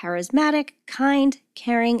and charismatic, kind,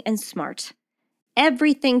 caring, and smart.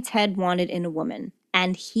 Everything Ted wanted in a woman,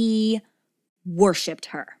 and he worshipped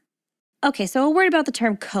her. Okay, so a word about the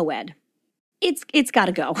term co-ed. It's got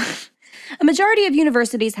to go. A majority of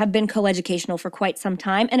universities have been coeducational for quite some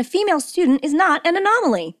time, and a female student is not an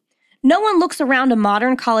anomaly. No one looks around a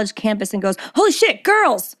modern college campus and goes, "Holy shit,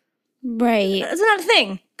 girls!" Right. That's not a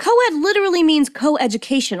thing. Co-ed literally means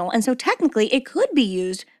co-educational, and so technically it could be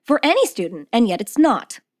used for any student, and yet it's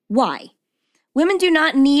not. Why? Women do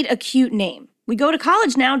not need a cute name. We go to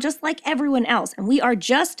college now just like everyone else, and we are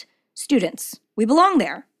just students. We belong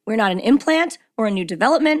there. We're not an implant or a new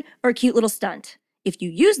development or a cute little stunt. If you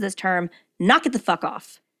use this term, knock it the fuck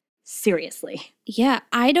off. Seriously. Yeah,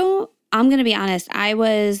 I'm going to be honest. I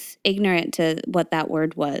was ignorant to what that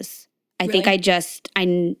word was. I think I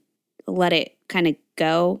let it kind of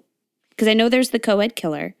go because I know there's the co-ed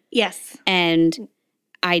killer. Yes. And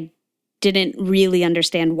I didn't really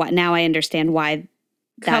understand what. Now I understand why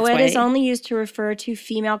that's co-ed is only used to refer to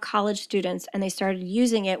female college students, and they started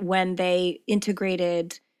using it when they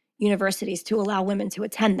integrated universities to allow women to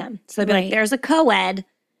attend them. So they'd be like, there's a co-ed.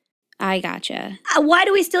 I gotcha. Why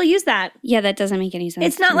do we still use that? Yeah, that doesn't make any sense.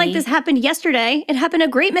 It's not like this happened yesterday. It happened a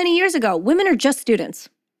great many years ago. Women are just students.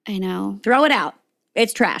 I know. Throw it out.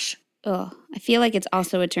 It's trash. Oh, I feel like it's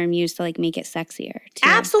also a term used to like make it sexier too.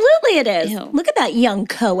 Absolutely it is. Ew. Look at that young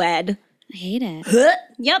co-ed. I hate it.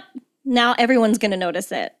 Yep. Now everyone's going to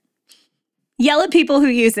notice it. Yell at people who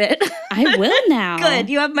use it. I will now. Good.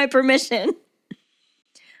 You have my permission.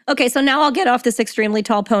 Okay, so now I'll get off this extremely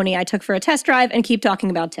tall pony I took for a test drive and keep talking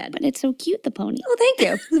about Ted. But it's so cute, the pony. Oh, thank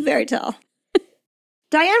you. It's very tall.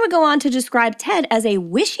 Diane would go on to describe Ted as a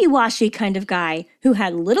wishy-washy kind of guy who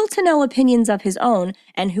had little to no opinions of his own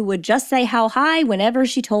and who would just say how high whenever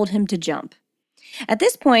she told him to jump. At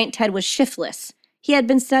this point, Ted was shiftless. He had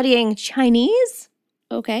been studying Chinese?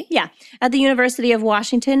 Okay. Yeah, at the University of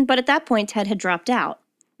Washington, but at that point, Ted had dropped out.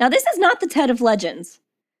 Now, this is not the Ted of legends.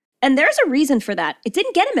 And there's a reason for that. It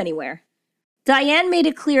didn't get him anywhere. Diane made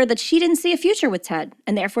it clear that she didn't see a future with Ted,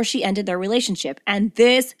 and therefore she ended their relationship. And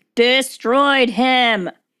this destroyed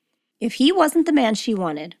him. If he wasn't the man she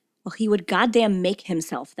wanted, well, he would goddamn make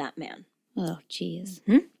himself that man. Oh, jeez.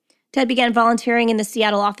 Ted began volunteering in the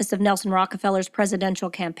Seattle office of Nelson Rockefeller's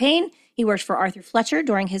presidential campaign. He worked for Arthur Fletcher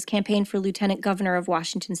during his campaign for lieutenant governor of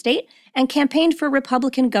Washington state and campaigned for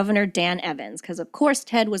Republican Governor Dan Evans, because of course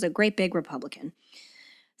Ted was a great big Republican.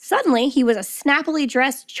 Suddenly, he was a snappily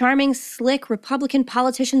dressed, charming, slick Republican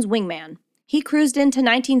politician's wingman. He cruised into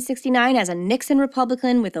 1969 as a Nixon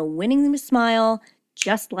Republican with a winning smile,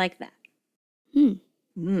 just like that.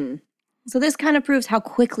 So this kind of proves how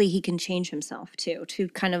quickly he can change himself, too, to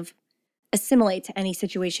kind of assimilate to any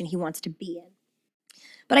situation he wants to be in.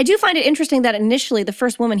 But I do find it interesting that initially the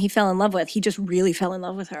first woman he fell in love with, he just really fell in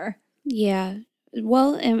love with her. Yeah.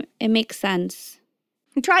 Well, it makes sense.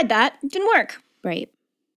 He tried that. It didn't work. Right.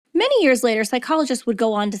 Many years later, psychologists would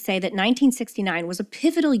go on to say that 1969 was a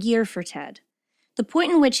pivotal year for Ted, the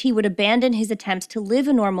point in which he would abandon his attempts to live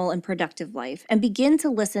a normal and productive life and begin to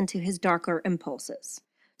listen to his darker impulses.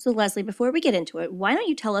 So, Leslie, before we get into it, why don't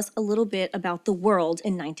you tell us a little bit about the world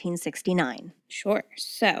in 1969? Sure.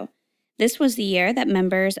 So, this was the year that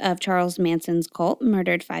members of Charles Manson's cult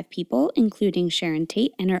murdered 5 people, including Sharon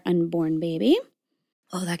Tate and her unborn baby.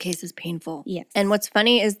 Oh, that case is painful. Yes. And what's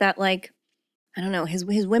funny is that, like, I don't know, his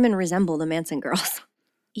women resemble the Manson girls.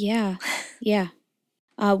 Yeah. Yeah.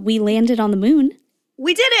 We landed on the moon.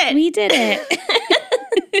 We did it! We did it.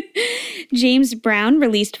 James Brown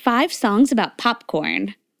released 5 songs about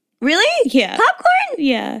popcorn. Really? Yeah. Popcorn?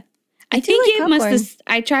 Yeah. I think it must have,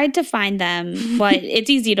 I tried to find them. Well, it's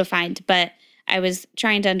easy to find, but I was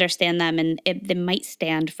trying to understand them, and they might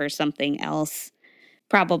stand for something else.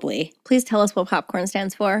 Probably. Please tell us what popcorn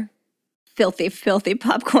stands for. Filthy, filthy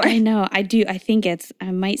popcorn. I know. I do. I think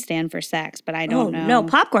I might stand for sex, but I don't know. No,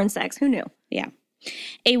 popcorn sex. Who knew? Yeah.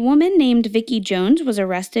 A woman named Vicki Jones was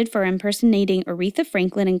arrested for impersonating Aretha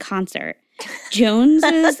Franklin in concert.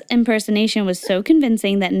 Jones's impersonation was so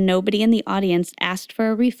convincing that nobody in the audience asked for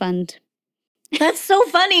a refund. That's so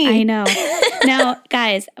funny. I know. Now,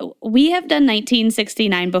 guys, we have done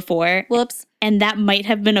 1969 before. Whoops. And that might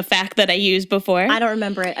have been a fact that I used before. I don't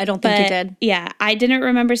remember it. I don't think you did. Yeah, I didn't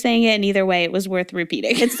remember saying it, and either way, it was worth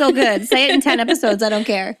repeating. It's so good. Say it in 10 episodes. I don't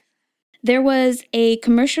care. There was a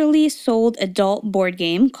commercially sold adult board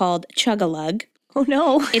game called Chug-a-Lug. Oh,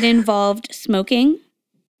 no. It involved smoking,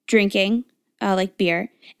 drinking, like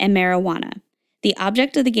beer, and marijuana. The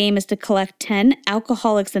object of the game is to collect 10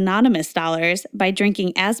 Alcoholics Anonymous dollars by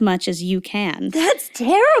drinking as much as you can. That's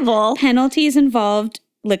terrible. Penalties involved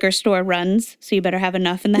liquor store runs, so you better have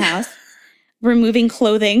enough in the house, removing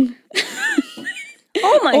clothing.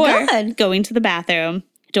 Oh, my or God. Going to the bathroom.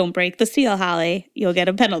 Don't break the seal, Holly. You'll get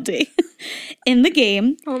a penalty. In the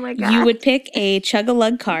game, oh my God, you would pick a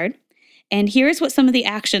Chug-a-Lug card, And here's what some of the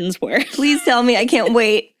actions were. Please tell me. I can't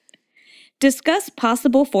wait. Discuss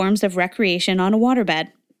possible forms of recreation on a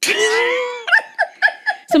waterbed.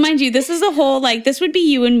 So mind you, this is a whole, like, this would be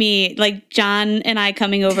you and me, like John and I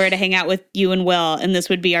coming over to hang out with you and Will, and this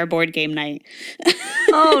would be our board game night.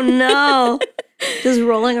 Oh, no. Just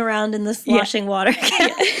rolling around in the sloshing water.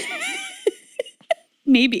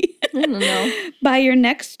 Maybe. I don't know. By your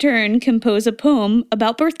next turn, compose a poem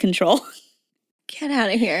about birth control. Get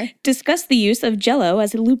out of here. Discuss the use of Jell-O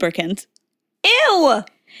as a lubricant. Ew!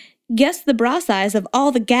 Guess the bra size of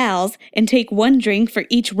all the gals and take one drink for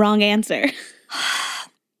each wrong answer.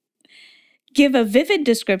 Give a vivid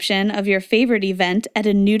description of your favorite event at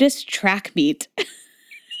a nudist track meet.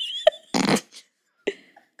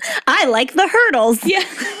 I like the hurdles. Yeah.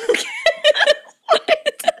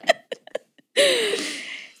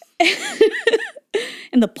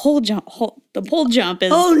 And the pole jump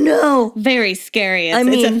is Oh, no. very scary. It's, I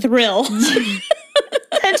it's a mean- thrill.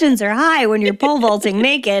 Tensions are high when you're pole vaulting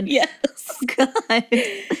naked. Yes. God.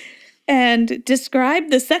 And describe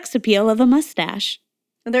the sex appeal of a mustache.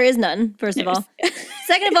 There is none, first of all.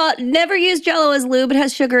 Second of all, never use Jell-O as lube. It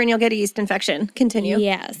has sugar and you'll get a yeast infection. Continue.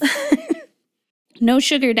 Yes. No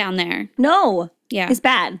sugar down there. No. Yeah. It's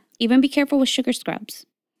bad. Even be careful with sugar scrubs.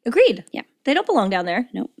 Agreed. Yeah. They don't belong down there.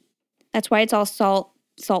 Nope. That's why it's all salt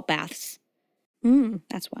baths.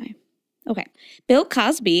 That's why. Okay. Bill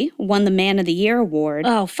Cosby won the Man of the Year award.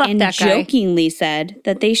 Oh, fuck and that guy. jokingly said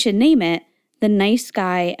that they should name it the Nice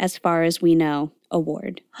Guy As Far As We Know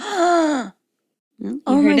Award. Well, you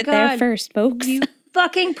Oh heard my it there God. first, folks. You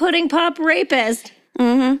fucking pudding pop rapist.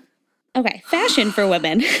 Uh-huh. Okay. Fashion for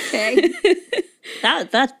women. Okay.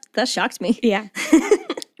 that shocked me. Yeah.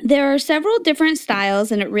 There are several different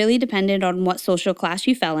styles, and it really depended on what social class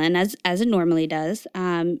you fell in, as it normally does,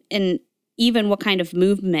 and even what kind of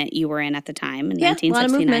movement you were in at the time in Yeah, a lot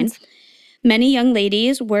of 1969. movements. Many young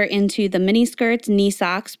ladies were into the miniskirts, knee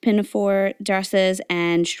socks, pinafore dresses,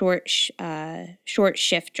 and short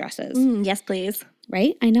shift dresses. Yes, please.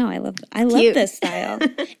 Right? I know. I love Cute. this style.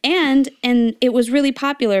 and it was really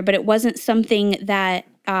popular, but it wasn't something that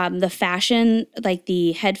the fashion, like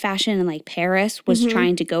the head fashion in like Paris was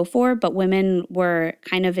trying to go for, but women were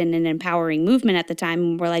kind of in an empowering movement at the time.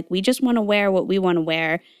 And we're like, we just want to wear what we want to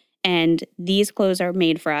wear. And these clothes are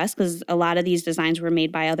made for us because a lot of these designs were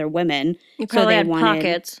made by other women. You probably had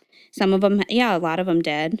pockets. Some of them, yeah, a lot of them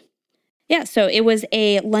did. Yeah, so it was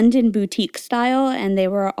a London boutique style, and they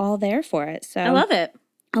were all there for it. So I love it.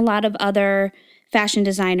 a lot of other fashion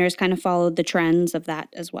designers kind of followed the trends of that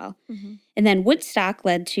as well. And then Woodstock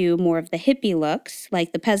led to more of the hippie looks,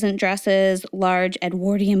 like the peasant dresses, large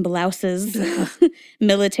Edwardian blouses,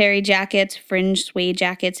 military jackets, fringe suede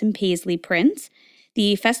jackets, and paisley prints.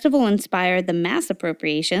 The festival inspired the mass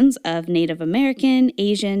appropriations of Native American,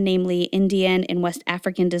 Asian, namely Indian and West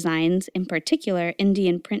African designs, in particular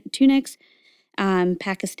Indian print tunics,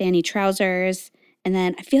 Pakistani trousers, and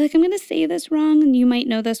then I feel like I'm going to say this wrong, and you might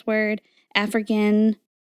know this word, African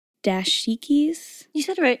dashikis. You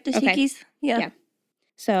said it right. The Okay. Shikis. Yeah.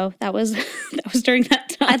 So that was during that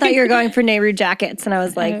time. I thought you were going for Nehru jackets, and I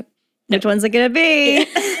was like, which one's it going to be?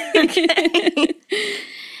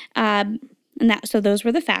 So those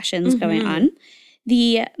were the fashions going on.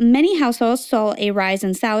 The many households saw a rise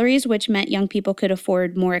in salaries, which meant young people could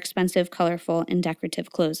afford more expensive, colorful, and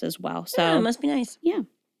decorative clothes as well. So Yeah, it must be nice. yeah.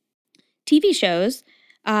 TV shows.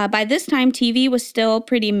 By this time, TV was still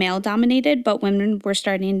pretty male-dominated, but women were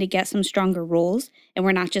starting to get some stronger roles, and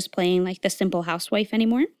we're not just playing like the simple housewife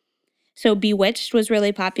anymore. So Bewitched was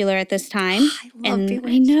really popular at this time. I love and Bewitched.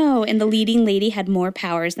 I know, and the leading lady had more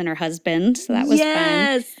powers than her husband, so that was fun.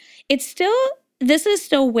 Yes. This is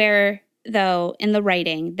still where, though, in the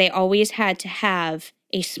writing, they always had to have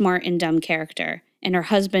a smart and dumb character, and her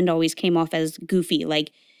husband always came off as goofy.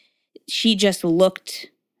 Like, she just looked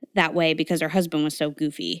that way because her husband was so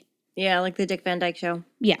goofy. Yeah, like the Dick Van Dyke Show.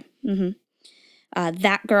 Yeah.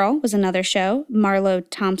 That Girl was another show. Marlo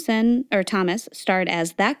Thomas starred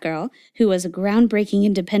as That Girl, who was a groundbreaking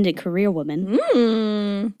independent career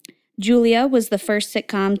woman. Julia was the first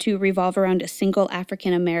sitcom to revolve around a single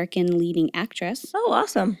African-American leading actress. Oh,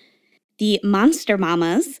 awesome. The Monster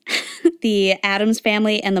Mamas, the Addams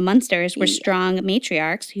Family and the Munsters were strong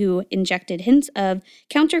matriarchs who injected hints of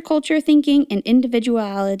counterculture thinking and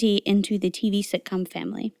individuality into the TV sitcom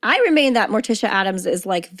family. I remain that Morticia Addams is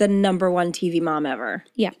like the number one TV mom ever.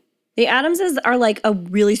 Yeah, The Addamses are like a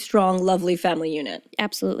really strong, lovely family unit.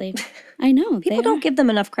 absolutely. I know. People don't give them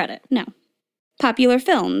enough credit. No. Popular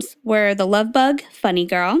films were The Love Bug, Funny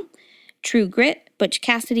Girl, True Grit, Butch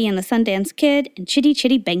Cassidy and the Sundance Kid, and Chitty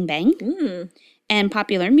Chitty Bang Bang. And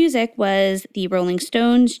popular music was the Rolling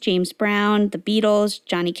Stones, James Brown, the Beatles,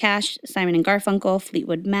 Johnny Cash, Simon and Garfunkel,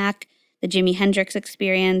 Fleetwood Mac, the Jimi Hendrix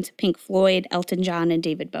Experience, Pink Floyd, Elton John, and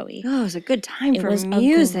David Bowie. Oh, it was a good time for music.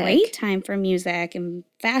 It was a great time for music, and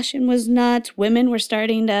fashion was nuts. Women were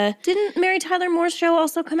starting to... Didn't Mary Tyler Moore's show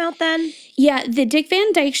also come out then? Yeah, the Dick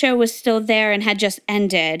Van Dyke Show was still there and had just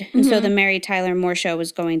ended, and so the Mary Tyler Moore Show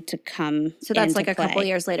was going to come So that's like a couple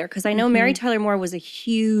years later, because I know Mary Tyler Moore was a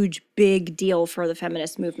huge, big deal for the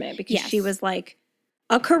feminist movement, because she was like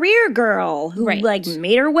a career girl who like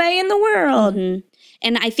made her way in the world.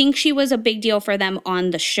 And I think she was a big deal for them on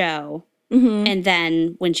the show. And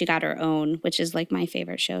then when she got her own, which is like my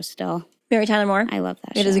favorite show still. Mary Tyler Moore? I love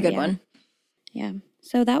that show. It is a good one. Yeah.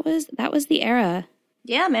 So that was the era.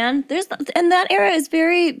 Yeah, man. And that era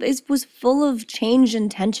was full of change and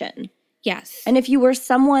tension. Yes. And if you were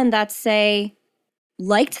someone that, say,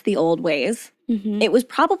 liked the old ways, it was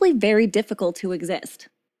probably very difficult to exist.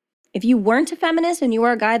 If you weren't a feminist and you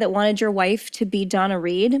were a guy that wanted your wife to be Donna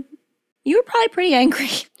Reed, you were probably pretty angry.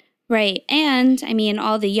 Right. And, I mean,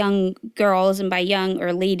 all the young girls, and by young,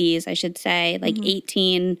 or ladies, I should say, like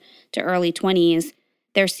 18 to early 20s,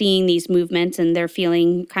 they're seeing these movements and they're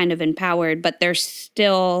feeling kind of empowered, but they were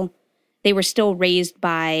still raised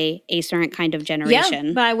by a certain kind of generation.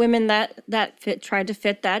 Yeah, by women that tried to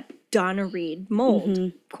fit that Donna Reed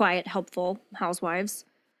mold. Quiet, helpful housewives.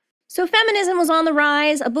 So feminism was on the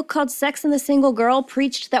rise. A book called Sex and the Single Girl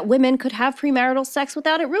preached that women could have premarital sex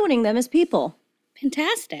without it ruining them as people.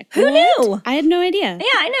 Fantastic. Who knew? I had no idea.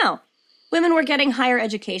 Yeah, I know. Women were getting higher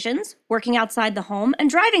educations, working outside the home, and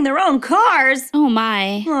driving their own cars. Oh,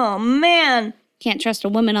 my. Oh, man. Can't trust a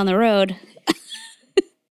woman on the road.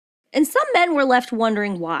 And some men were left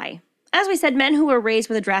wondering why. As we said, men who were raised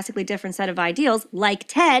with a drastically different set of ideals, like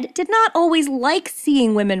Ted, did not always like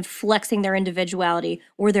seeing women flexing their individuality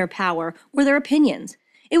or their power or their opinions.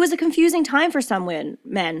 It was a confusing time for some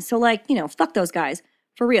men, so fuck those guys,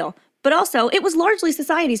 for real. But also, it was largely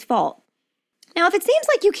society's fault. Now, if it seems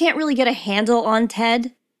like you can't really get a handle on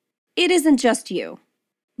Ted, it isn't just you.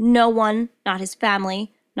 No one, not his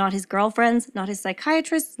family, not his girlfriends, not his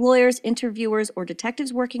psychiatrists, lawyers, interviewers, or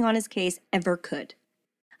detectives working on his case ever could.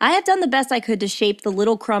 I have done the best I could to shape the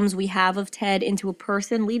little crumbs we have of Ted into a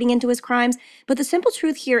person leading into his crimes, but the simple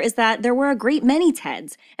truth here is that there were a great many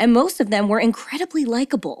Teds, and most of them were incredibly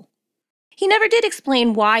likable. He never did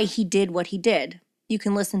explain why he did what he did. You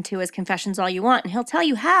can listen to his confessions all you want, and he'll tell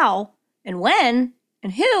you how, and when,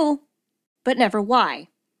 and who, but never why,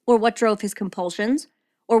 or what drove his compulsions,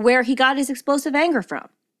 or where he got his explosive anger from.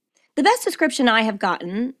 The best description I have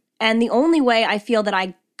gotten, and the only way I feel that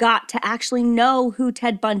I got to actually know who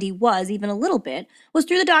Ted Bundy was even a little bit, was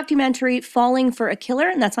through the documentary Falling for a Killer,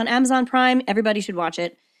 and that's on Amazon Prime. Everybody should watch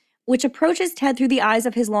it, which approaches Ted through the eyes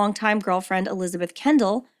of his longtime girlfriend Elizabeth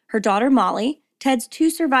Kendall, her daughter Molly, Ted's two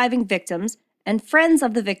surviving victims, and friends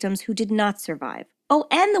of the victims who did not survive. Oh,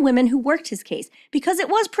 and the women who worked his case, because it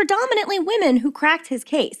was predominantly women who cracked his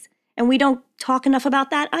case, and we don't talk enough about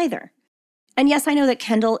that either. And yes, I know that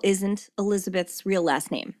Kendall isn't Elizabeth's real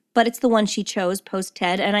last name, but it's the one she chose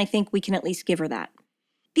post-Ted, and I think we can at least give her that.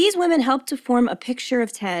 These women helped to form a picture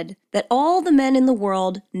of Ted that all the men in the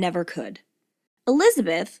world never could.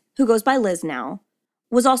 Elizabeth, who goes by Liz now,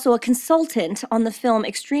 was also a consultant on the film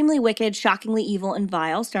Extremely Wicked, Shockingly Evil, and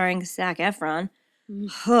Vile, starring Zac Efron.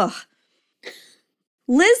 Liz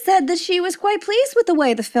said that she was quite pleased with the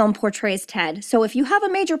way the film portrays Ted, so if you have a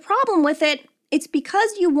major problem with it, it's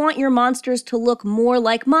because you want your monsters to look more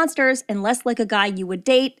like monsters and less like a guy you would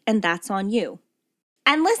date, and that's on you.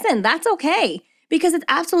 And listen, that's okay, because it's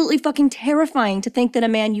absolutely fucking terrifying to think that a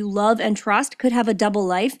man you love and trust could have a double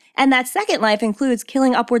life, and that second life includes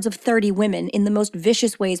killing upwards of 30 women in the most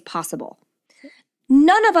vicious ways possible.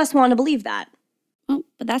 None of us want to believe that. Well,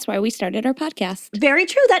 but that's why we started our podcast. Very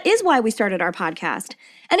true. That is why we started our podcast.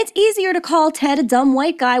 And it's easier to call Ted a dumb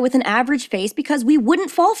white guy with an average face because we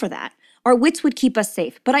wouldn't fall for that. Our wits would keep us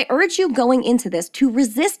safe, but I urge you going into this to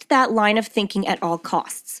resist that line of thinking at all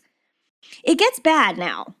costs. It gets bad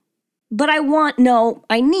now, but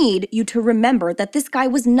I need you to remember that this guy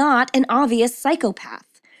was not an obvious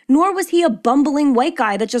psychopath, nor was he a bumbling white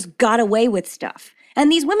guy that just got away with stuff.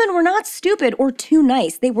 And these women were not stupid or too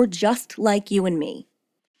nice, they were just like you and me.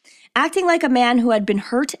 Acting like a man who had been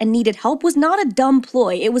hurt and needed help was not a dumb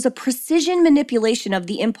ploy. It was a precision manipulation of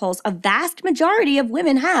the impulse a vast majority of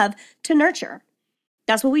women have to nurture.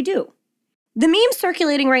 That's what we do. The meme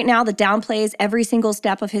circulating right now that downplays every single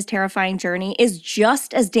step of his terrifying journey is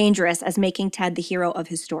just as dangerous as making Ted the hero of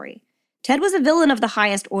his story. Ted was a villain of the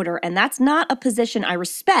highest order, and that's not a position I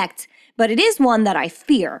respect, but it is one that I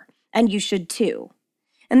fear, and you should too.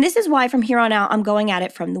 And this is why from here on out, I'm going at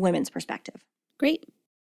it from the women's perspective. Great.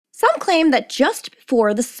 Some claim that just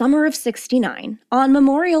before the summer of '69, on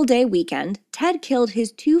Memorial Day weekend, Ted killed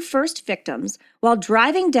his 2 first victims while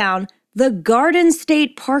driving down the Garden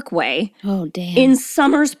State Parkway Oh, damn. in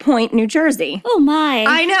Summers Point, New Jersey. Oh, my.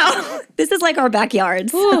 I know. This is like our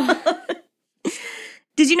backyards.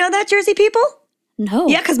 Did you know that, Jersey people? No.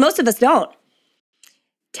 Yeah, because most of us don't.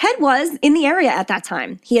 Ted was in the area at that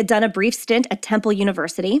time. He had done a brief stint at Temple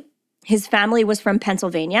University. His family was from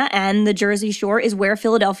Pennsylvania, and the Jersey Shore is where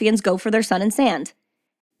Philadelphians go for their sun and sand.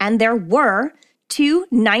 And there were 2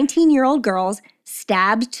 19-year-old girls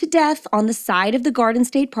stabbed to death on the side of the Garden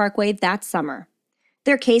State Parkway that summer.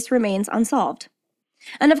 Their case remains unsolved.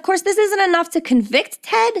 And of course, this isn't enough to convict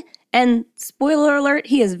Ted, and spoiler alert,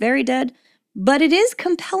 he is very dead, but it is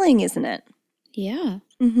compelling, isn't it? Yeah.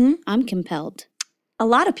 Mm-hmm. I'm compelled. A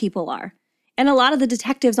lot of people are. And a lot of the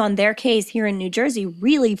detectives on their case here in New Jersey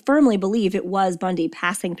really firmly believe it was Bundy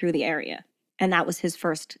passing through the area. And that was his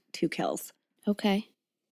first 2 kills. Okay.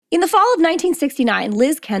 In the fall of 1969,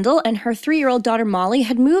 Liz Kendall and her 3-year-old daughter Molly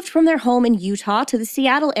had moved from their home in Utah to the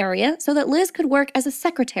Seattle area so that Liz could work as a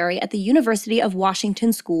secretary at the University of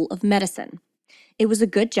Washington School of Medicine. It was a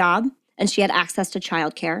good job, and she had access to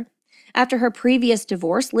childcare. After her previous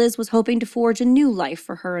divorce, Liz was hoping to forge a new life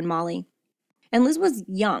for her and Molly. And Liz was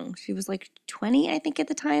young. She was like 20, I think, at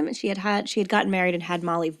the time. And she had gotten married and had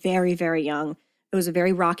Molly very, very young. It was a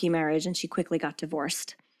very rocky marriage, and she quickly got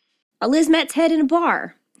divorced. Liz met Ted in a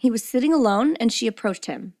bar. He was sitting alone, and she approached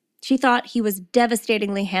him. She thought he was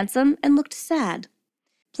devastatingly handsome and looked sad.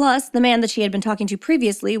 Plus, the man that she had been talking to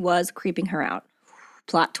previously was creeping her out.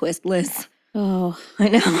 Plot twist, Liz. Oh. I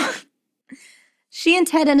know. She and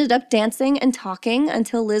Ted ended up dancing and talking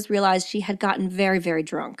until Liz realized she had gotten very, very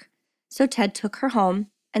drunk. So Ted took her home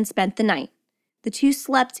and spent the night. The 2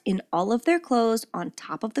 slept in all of their clothes on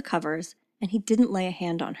top of the covers, and he didn't lay a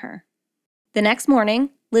hand on her. The next morning,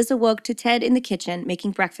 Liz awoke to Ted in the kitchen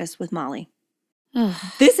making breakfast with Molly.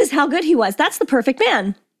 This is how good he was. That's the perfect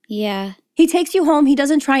man. Yeah. He takes you home, he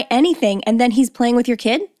doesn't try anything, and then he's playing with your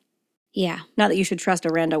kid? Yeah. Not that you should trust a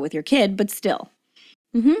rando with your kid, but still.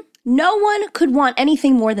 No one could want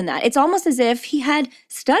anything more than that. It's almost as if he had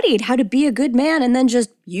studied how to be a good man and then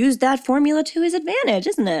just used that formula to his advantage,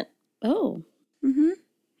 isn't it? Oh.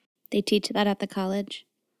 They teach that at the college?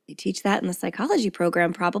 They teach that in the psychology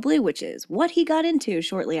program probably, which is what he got into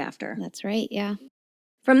shortly after. That's right, yeah.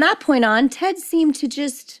 From that point on, Ted seemed to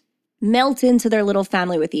just melt into their little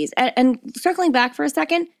family with ease. And circling back for a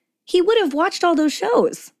second, he would have watched all those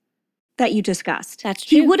shows that you discussed. That's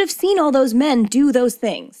true. He would have seen all those men do those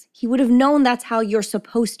things. He would have known that's how you're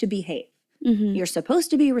supposed to behave. You're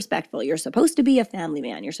supposed to be respectful. You're supposed to be a family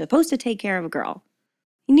man. You're supposed to take care of a girl.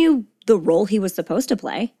 He knew the role he was supposed to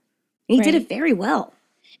play. And he did it very well.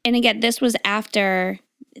 And again, this was after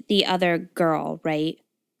the other girl, right?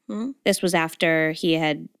 This was after he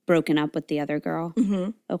had broken up with the other girl?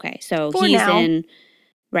 Okay, so he's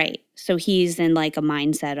in like a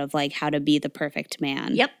mindset of like how to be the perfect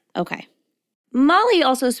man. Yep. Okay. Molly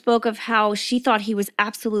also spoke of how she thought he was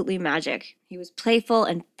absolutely magic. He was playful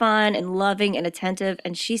and fun and loving and attentive.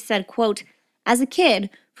 And she said, quote, "As a kid,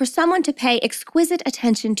 for someone to pay exquisite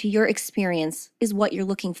attention to your experience is what you're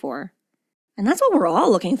looking for." And that's what we're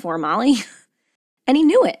all looking for, Molly. And he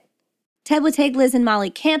knew it. Ted would take Liz and Molly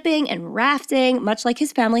camping and rafting, much like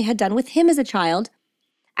his family had done with him as a child.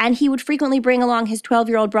 And he would frequently bring along his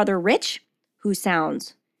 12-year-old brother, Rich, who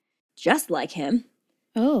sounds just like him.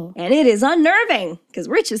 Oh. And it is unnerving, because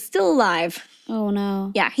Rich is still alive. Oh,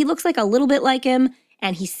 no. Yeah, he looks like a little bit like him,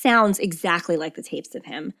 and he sounds exactly like the tapes of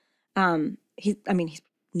him. He's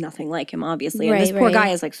nothing like him, obviously. And this poor guy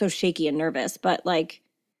is, like, so shaky and nervous. But, like,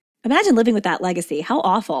 imagine living with that legacy. How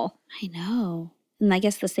awful. I know. And I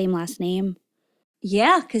guess the same last name.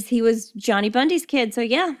 Yeah, because he was Johnny Bundy's kid, so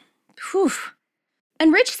yeah. Whew.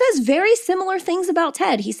 And Rich says very similar things about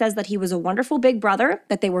Ted. He says that he was a wonderful big brother,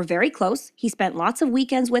 that they were very close, he spent lots of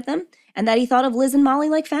weekends with them, and that he thought of Liz and Molly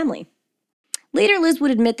like family. Later, Liz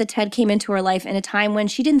would admit that Ted came into her life in a time when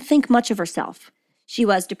she didn't think much of herself. She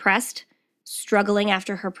was depressed, struggling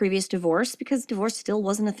after her previous divorce, because divorce still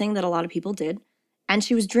wasn't a thing that a lot of people did, and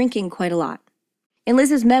she was drinking quite a lot. In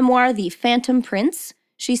Liz's memoir, The Phantom Prince,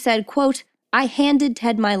 she said, quote, "I handed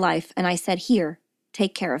Ted my life, and I said, here,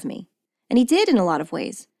 take care of me. And he did in a lot of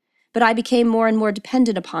ways, but I became more and more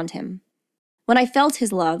dependent upon him. When I felt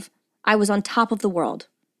his love, I was on top of the world.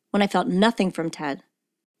 When I felt nothing from Ted,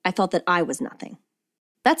 I felt that I was nothing."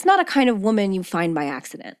 That's not a kind of woman you find by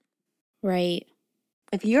accident. Right.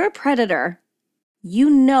 If you're a predator, you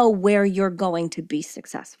know where you're going to be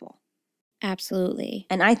successful. Absolutely.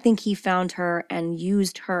 And I think he found her and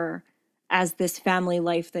used her as this family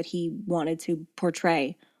life that he wanted to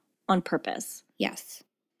portray on purpose. Yes.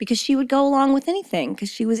 Because she would go along with anything because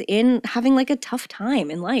she was having like a tough time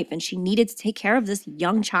in life and she needed to take care of this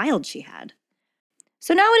young child she had.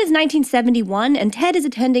 So now it is 1971 and Ted is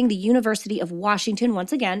attending the University of Washington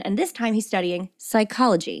once again, and this time he's studying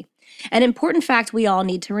psychology. An important fact we all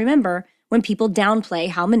need to remember when people downplay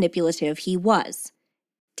how manipulative he was.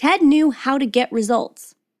 Ted knew how to get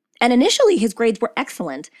results. And initially his grades were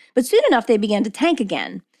excellent, but soon enough they began to tank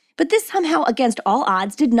again. But this somehow, against all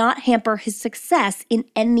odds, did not hamper his success in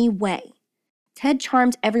any way. Ted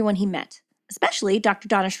charmed everyone he met, especially Dr.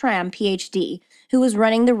 Donna Schramm, PhD, who was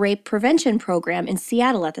running the rape prevention program in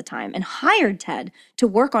Seattle at the time and hired Ted to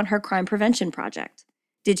work on her crime prevention project.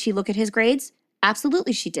 Did she look at his grades?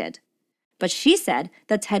 Absolutely she did. But she said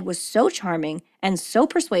that Ted was so charming and so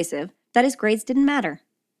persuasive that his grades didn't matter.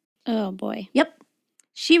 Oh, boy. Yep.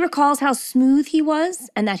 She recalls how smooth he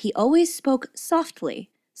was and that he always spoke softly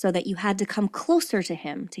so that you had to come closer to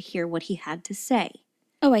him to hear what he had to say.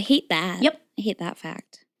 Oh, I hate that. Yep. I hate that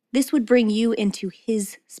fact. This would bring you into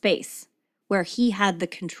his space where he had the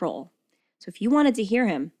control. So if you wanted to hear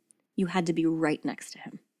him, you had to be right next to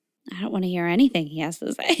him. I don't want to hear anything he has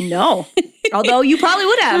to say. No. Although you probably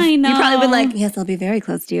would have. I know. You probably been like, yes, I'll be very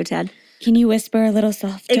close to you, Ted. Can you whisper a little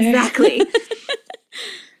softer? Exactly.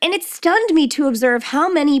 And it stunned me to observe how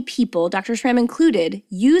many people, Dr. Schramm included,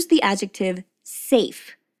 used the adjective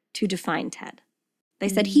safe to define Ted. They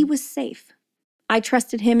said he was safe. I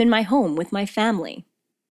trusted him in my home with my family,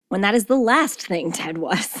 when that is the last thing Ted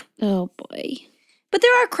was. Oh, boy. But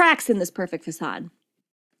there are cracks in this perfect facade.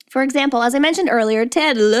 For example, as I mentioned earlier,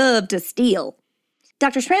 Ted loved to steal.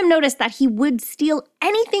 Dr. Schramm noticed that he would steal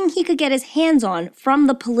anything he could get his hands on from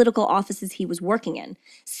the political offices he was working in.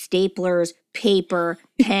 Staplers, paper,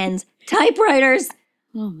 pens, typewriters.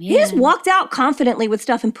 Oh, man. He just walked out confidently with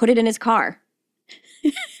stuff and put it in his car.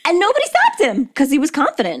 And nobody stopped him because he was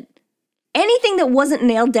confident. Anything that wasn't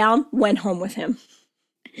nailed down went home with him.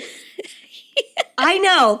 I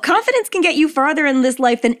know. Confidence can get you farther in this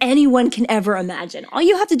life than anyone can ever imagine. All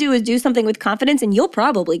you have to do is do something with confidence and you'll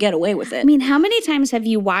probably get away with it. I mean, how many times have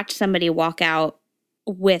you watched somebody walk out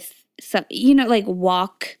with some, like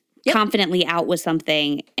walk confidently out with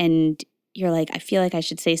something and you're like, I feel like I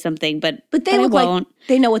should say something, but they look like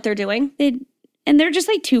they know what they're doing. And they're just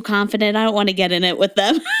like too confident. I don't want to get in it with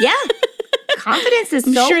them. Yeah. Confidence is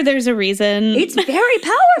I'm sure there's a reason. It's very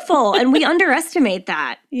powerful, and we underestimate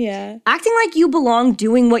that. Yeah. Acting like you belong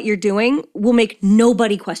doing what you're doing will make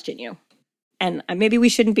nobody question you. And maybe we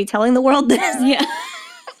shouldn't be telling the world this. Yeah.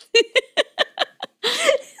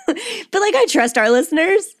 But like, I trust our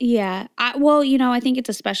listeners. Yeah. I think it's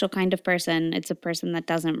a special kind of person. It's a person that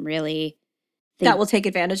doesn't really that will take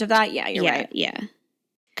advantage of that. Yeah, you're right. Yeah.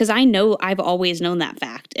 Because I've always known that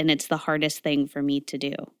fact, and it's the hardest thing for me to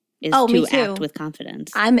do is to act with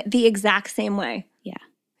confidence. I'm the exact same way. Yeah.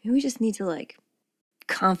 Maybe we just need to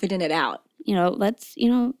confident it out.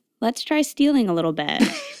 Let's try stealing a little bit.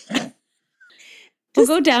 We'll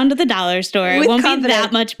go down to the dollar store. It won't be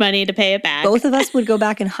that much money to pay it back. Both of us would go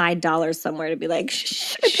back and hide dollars somewhere to be like,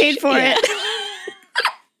 shh, I paid for it.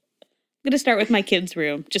 I'm going to start with my kid's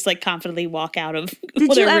room. Just confidently walk out of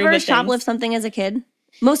Did you ever shoplift something as a kid?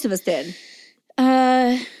 Most of us did.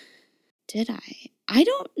 Did I? I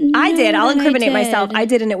don't know. I did. I'll incriminate myself. I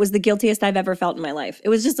did, and it was the guiltiest I've ever felt in my life. It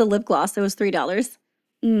was just a lip gloss. It was $3.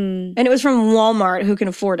 And it was from Walmart. Who can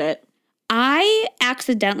afford it? I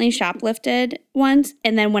accidentally shoplifted once,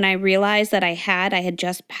 and then when I realized that I had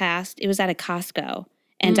just passed, it was at a Costco,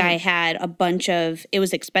 and I had a bunch of, it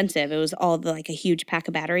was expensive. It was all a huge pack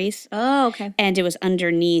of batteries. Oh, okay. And it was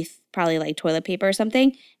underneath probably toilet paper or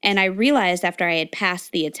something. And I realized after I had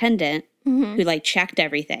passed the attendant who checked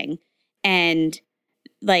everything, and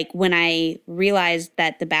when I realized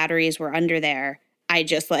that the batteries were under there, I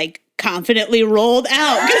just confidently rolled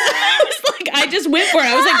out because I just went for it.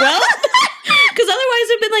 I was like, well, because otherwise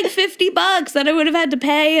it'd been $50 that I would have had to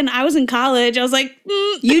pay, and I was in college. I was like,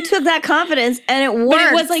 You took that confidence and it worked. But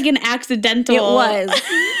it was an accidental. It was.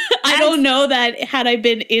 I don't know that had I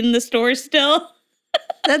been in the store still.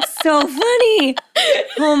 That's so funny.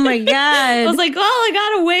 Oh my God. I was like, well, I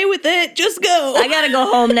got away with it. Just go. I got to go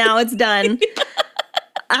home now. It's done.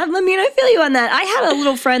 I feel you on that. I had a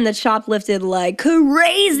little friend that shoplifted like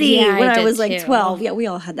crazy when I was 12. Yeah, we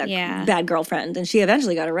all had that bad girlfriend, and she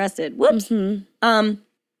eventually got arrested. Whoops.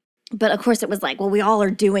 But of course it was we all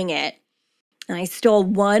are doing it. And I stole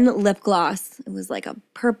one lip gloss. It was a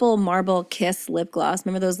purple marble kiss lip gloss.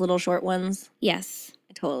 Remember those little short ones? Yes.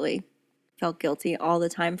 I totally felt guilty all the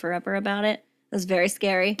time forever about it. It was very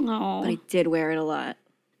scary, Oh. but I did wear it a lot.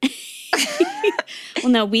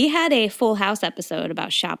 Well, no, we had a Full House episode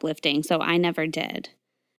about shoplifting, so I never did.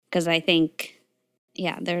 Because I think,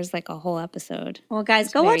 yeah, there's like a whole episode. Well, guys,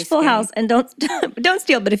 It's go very watch Full scary. House and don't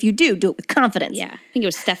steal, but if you do it with confidence. Yeah, I think it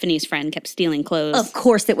was Stephanie's friend kept stealing clothes. Of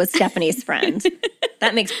course it was Stephanie's friend.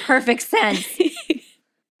 That makes perfect sense.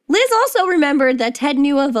 Liz also remembered that Ted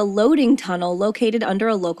knew of a loading tunnel located under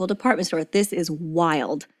a local department store. This is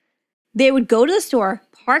wild. They would go to the store,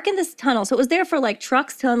 park in this tunnel. So it was there for like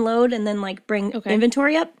trucks to unload and then like bring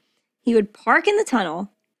inventory up. He would park in the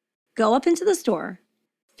tunnel, go up into the store,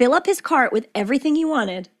 fill up his cart with everything he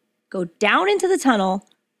wanted, go down into the tunnel,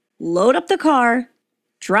 load up the car,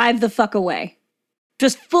 drive the fuck away.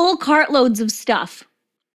 Just full cartloads of stuff.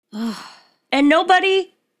 And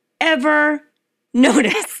nobody ever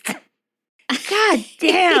noticed. God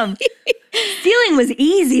damn. Stealing was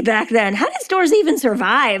easy back then. How did stores even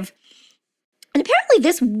survive? And apparently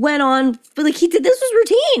this went on, like this was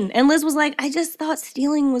routine. And Liz was like, I just thought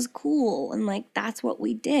stealing was cool. And like, that's what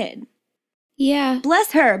we did. Yeah.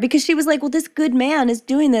 Bless her, because she was like, well, this good man is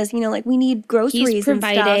doing this. You know, like we need groceries He's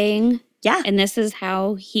providing. And stuff. Yeah. And this is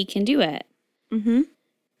how he can do it. Mm-hmm.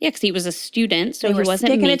 Yeah, because he was a student, so They he were wasn't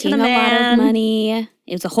sticking it to making the a lot man. of money.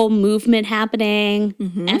 It was a whole movement happening.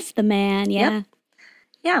 F the man, yeah. Yep.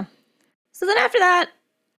 Yeah. So then after that,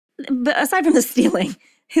 but aside from the stealing,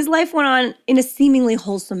 his life went on in a seemingly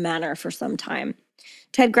wholesome manner for some time.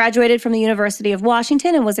 Ted graduated from the University of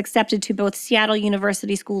Washington and was accepted to both Seattle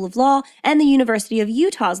University School of Law and the University of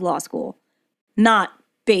Utah's Law School. Not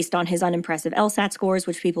based on his unimpressive LSAT scores,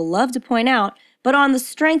 which people love to point out, but on the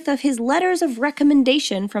strength of his letters of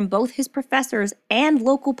recommendation from both his professors and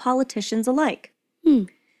local politicians alike.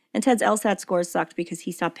 And Ted's LSAT scores sucked because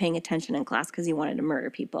he stopped paying attention in class because he wanted to murder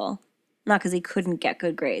people, not because he couldn't get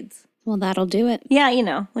good grades. Well, that'll do it. Yeah, you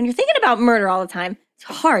know, when you're thinking about murder all the time, it's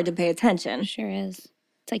hard to pay attention. Sure is.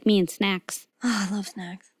 It's like me and snacks. Oh, I love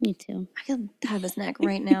snacks. Me too. I could have a snack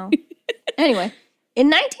right now. Anyway, in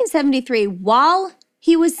 1973, while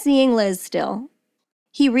he was seeing Liz still,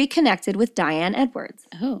 he reconnected with Diane Edwards.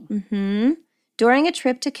 Oh. During a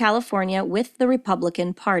trip to California with the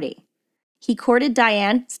Republican Party. He courted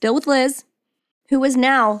Diane, still with Liz, who was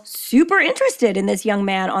now super interested in this young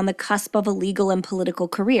man on the cusp of a legal and political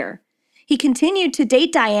career. He continued to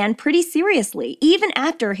date Diane pretty seriously, even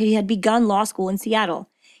after he had begun law school in Seattle.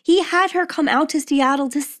 He had her come out to Seattle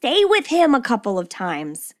to stay with him a couple of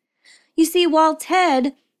times. You see, while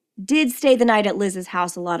Ted did stay the night at Liz's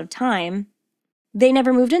house a lot of time, they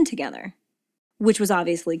never moved in together, which was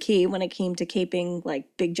obviously key when it came to caping like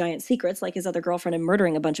big giant secrets like his other girlfriend and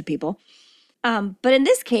murdering a bunch of people. But in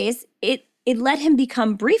this case, it let him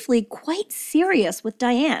become briefly quite serious with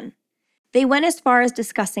Diane. They went as far as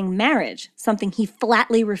discussing marriage, something he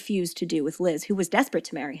flatly refused to do with Liz, who was desperate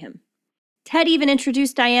to marry him. Ted even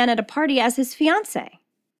introduced Diane at a party as his fiancée.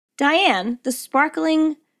 Diane, the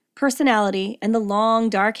sparkling personality and the long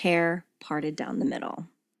dark hair, parted down the middle.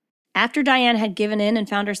 After Diane had given in and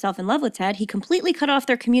found herself in love with Ted, he completely cut off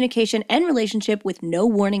their communication and relationship with no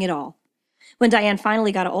warning at all. When Diane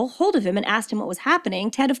finally got a hold of him and asked him what was happening,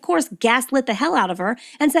 Ted, of course, gaslit the hell out of her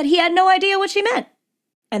and said he had no idea what she meant.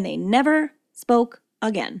 And they never spoke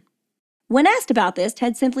again. When asked about this,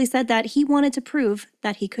 Ted simply said that he wanted to prove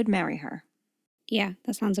that he could marry her. Yeah,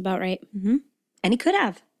 that sounds about right. And he could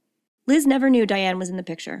have. Liz never knew Diane was in the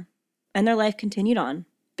picture, and their life continued on,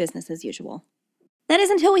 business as usual. That is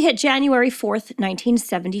until we hit January 4th,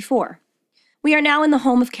 1974. We are now in the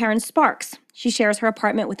home of Karen Sparks. She shares her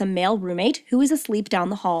apartment with a male roommate who is asleep down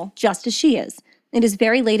the hall, just as she is. It is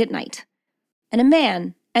very late at night. And a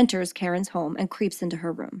man enters Karen's home and creeps into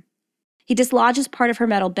her room. He dislodges part of her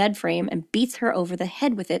metal bed frame and beats her over the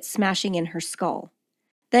head with it, smashing in her skull.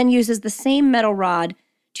 Then uses the same metal rod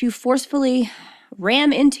to forcefully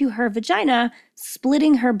ram into her vagina,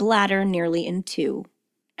 splitting her bladder nearly in two,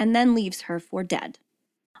 and then leaves her for dead.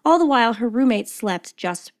 All the while, her roommate slept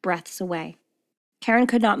just breaths away. Karen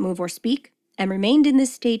could not move or speak and remained in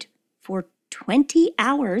this state for 20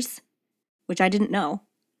 hours, which I didn't know.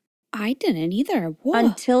 I didn't either. Whoa.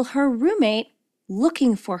 Until her roommate,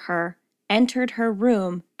 looking for her, entered her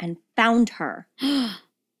room and found her,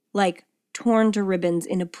 like torn to ribbons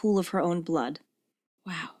in a pool of her own blood.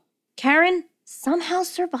 Wow. Karen somehow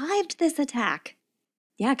survived this attack.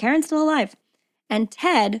 Yeah, Karen's still alive. And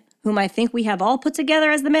Ted, whom I think we have all put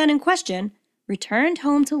together as the man in question, returned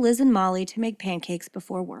home to Liz and Molly to make pancakes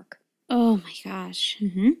before work. Oh my gosh.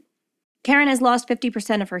 Karen has lost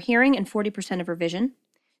 50% of her hearing and 40% of her vision.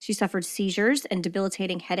 She suffered seizures and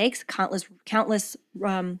debilitating headaches, constant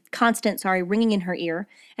ringing in her ear,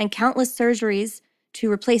 and countless surgeries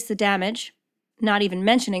to replace the damage. not even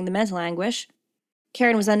mentioning the mental anguish.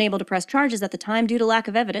 Karen was unable to press charges at the time due to lack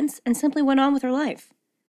of evidence and simply went on with her life.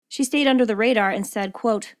 She stayed under the radar and said,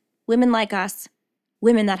 quote, "Women like us,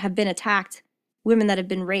 women that have been attacked, women that have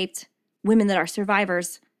been raped, women that are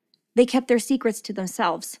survivors, they kept their secrets to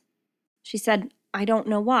themselves." She said, "I don't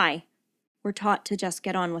know why. We're taught to just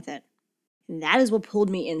get on with it." And that is what pulled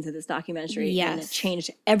me into this documentary. Yes. And it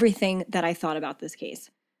changed everything that I thought about this case.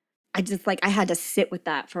 I had to sit with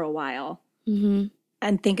that for a while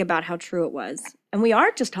and think about how true it was. And we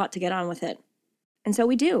are just taught to get on with it. And so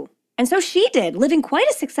we do. And so she did, living quite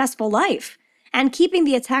a successful life and keeping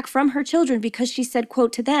the attack from her children because she said,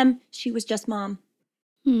 quote, to them, she was just mom.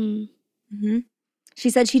 She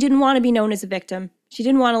said she didn't want to be known as a victim. She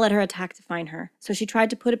didn't want to let her attack define her. So she tried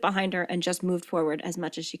to put it behind her and just moved forward as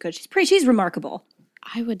much as she could. She's remarkable.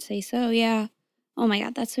 I would say so, yeah. Oh my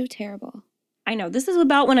God, that's so terrible. I know. This is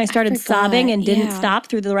about when I started sobbing and didn't stop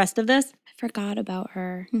through the rest of this. I forgot about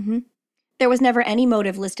her. There was never any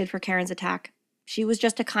motive listed for Karen's attack. She was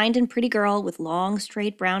just a kind and pretty girl with long,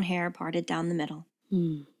 straight brown hair parted down the middle.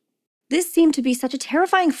 This seemed to be such a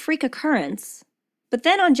terrifying freak occurrence. But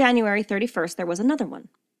then on January 31st, there was another one.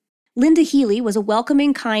 Linda Healy was a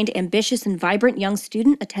welcoming, kind, ambitious, and vibrant young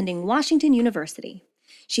student attending Washington University.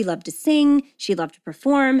 She loved to sing, she loved to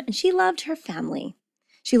perform, and she loved her family.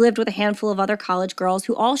 She lived with a handful of other college girls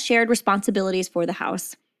who all shared responsibilities for the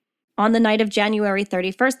house. On the night of January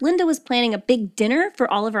 31st, Linda was planning a big dinner for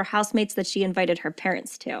all of her housemates that she invited her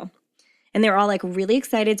parents to. And they were all really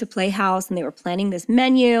excited to play house, and they were planning this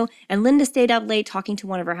menu. And Linda stayed up late talking to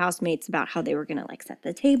one of her housemates about how they were going to set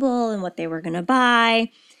the table and what they were going to buy.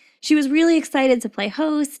 She was really excited to play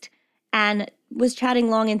host and was chatting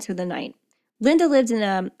long into the night. Linda lived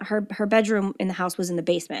in her bedroom in the house was in the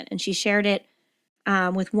basement, and she shared it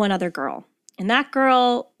with one other girl. And that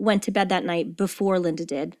girl went to bed that night before Linda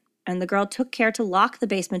did. And the girl took care to lock the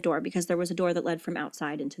basement door because there was a door that led from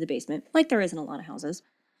outside into the basement, like there is in a lot of houses,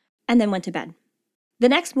 and then went to bed. The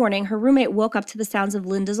next morning, her roommate woke up to the sounds of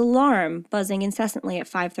Linda's alarm buzzing incessantly at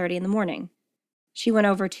 5:30 in the morning. She went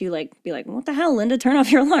over to be like, "What the hell, Linda? Turn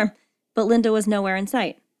off your alarm." But Linda was nowhere in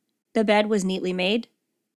sight. The bed was neatly made,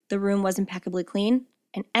 the room was impeccably clean,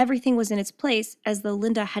 and everything was in its place as though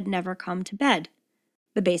Linda had never come to bed.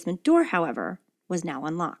 The basement door, however, was now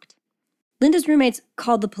unlocked. Linda's roommates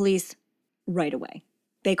called the police right away.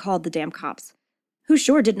 They called the damn cops, who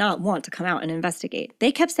sure did not want to come out and investigate.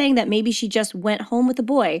 They kept saying that maybe she just went home with a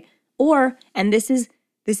boy, or, and this is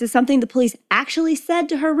something the police actually said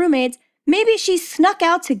to her roommates, maybe she snuck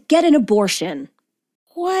out to get an abortion.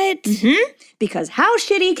 What? Because how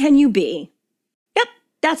shitty can you be? Yep,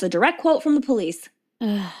 that's a direct quote from the police.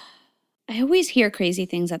 I always hear crazy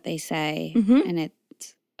things that they say, and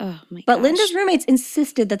it's, oh my gosh. But Linda's roommates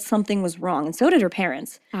insisted that something was wrong, and so did her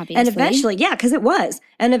parents. Obviously. And eventually, yeah, because it was.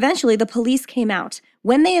 And eventually the police came out.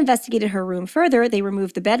 When they investigated her room further, they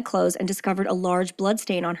removed the bedclothes and discovered a large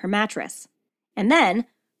bloodstain on her mattress. And then,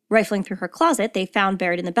 rifling through her closet, they found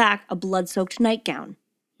buried in the back a blood-soaked nightgown.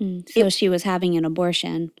 So she was having an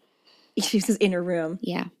abortion. She was in her room.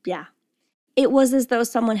 Yeah. Yeah. It was as though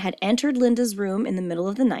someone had entered Linda's room in the middle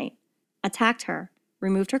of the night, attacked her,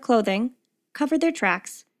 removed her clothing, covered their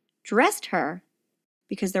tracks, dressed her,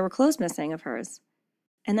 because there were clothes missing of hers,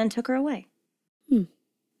 and then took her away.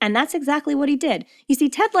 And that's exactly what he did. You see,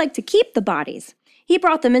 Ted liked to keep the bodies. He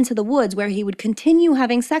brought them into the woods where he would continue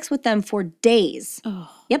having sex with them for days.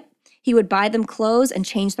 Yep. He would buy them clothes and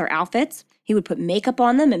change their outfits. He would put makeup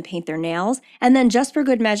on them and paint their nails, and then just for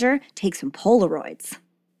good measure, take some Polaroids.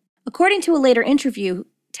 According to a later interview,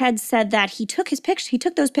 Ted said that he took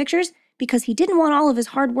those pictures because he didn't want all of his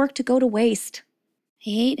hard work to go to waste. I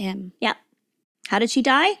hate him. Yeah. How did she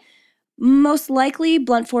die? Most likely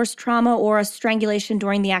blunt force trauma or a strangulation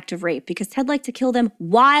during the act of rape, because Ted liked to kill them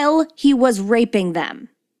while he was raping them.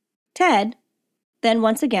 Ted then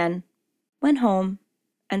once again went home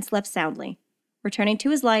and slept soundly, returning to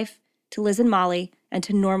his life, to Liz and Molly, and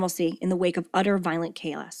to normalcy in the wake of utter violent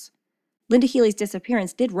chaos. Linda Healy's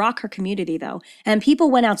disappearance did rock her community, though, and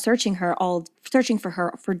people went out searching for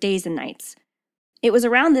her for days and nights. It was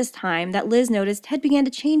around this time that Liz noticed Ted began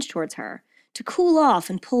to change towards her, to cool off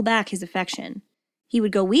and pull back his affection. He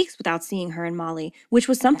would go weeks without seeing her and Molly, which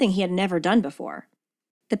was something he had never done before.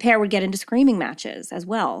 The pair would get into screaming matches as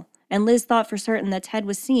well, and Liz thought for certain that Ted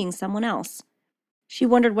was seeing someone else. She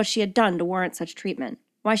wondered what she had done to warrant such treatment,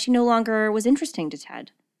 why she no longer was interesting to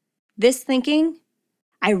Ted. This thinking,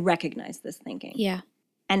 I recognize this thinking. Yeah.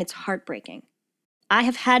 And it's heartbreaking. I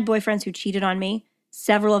have had boyfriends who cheated on me,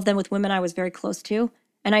 several of them with women I was very close to,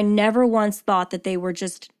 and I never once thought that they were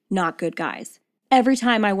just not good guys. Every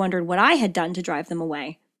time I wondered what I had done to drive them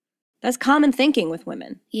away. That's common thinking with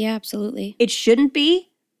women. Yeah, absolutely. It shouldn't be.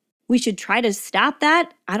 We should try to stop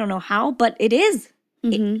that. I don't know how, but it is.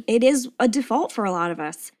 It is a default for a lot of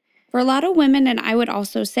us. For a lot of women, and I would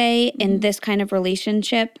also say in this kind of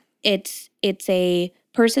relationship, it's a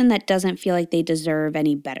person that doesn't feel like they deserve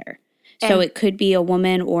any better. So it could be a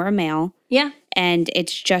woman or a male. Yeah. And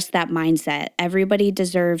it's just that mindset. Everybody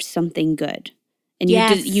deserves something good. And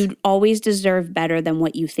Yes. you always deserve better than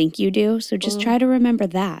what you think you do. So just try to remember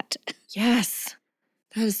that. Yes.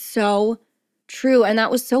 That is so true. And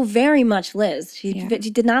that was so very much Liz. She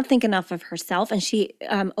did not think enough of herself. And she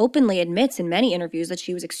openly admits in many interviews that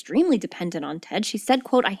she was extremely dependent on Ted. She said,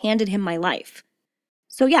 quote, "I handed him my life."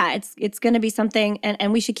 So yeah, it's going to be something.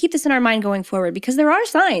 And we should keep this in our mind going forward because there are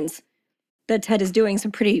signs that Ted is doing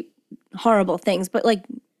some pretty horrible things. But like,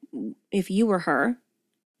 if you were her,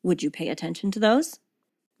 would you pay attention to those?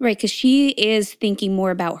 Right, because she is thinking more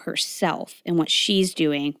about herself and what she's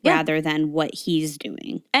doing rather than what he's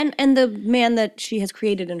doing. And the man that she has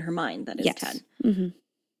created in her mind, that is Ted. Mm-hmm.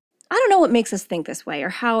 I don't know what makes us think this way or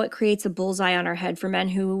how it creates a bullseye on our head for men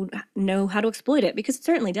who know how to exploit it, because it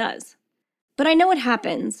certainly does. But I know it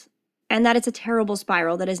happens, and that it's a terrible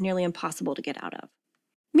spiral that is nearly impossible to get out of.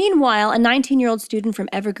 Meanwhile, a 19-year-old student from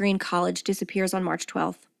Evergreen College disappears on March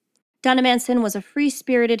 12th. Donna Manson was a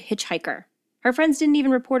free-spirited hitchhiker. Her friends didn't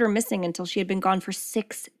even report her missing until she had been gone for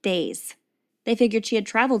 6 days. They figured she had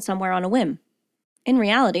traveled somewhere on a whim. In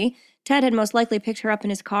reality, Ted had most likely picked her up in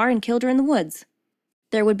his car and killed her in the woods.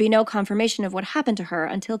 There would be no confirmation of what happened to her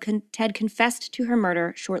until Ted confessed to her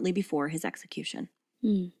murder shortly before his execution.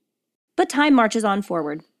 But time marches on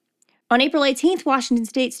forward. On April 18th, Washington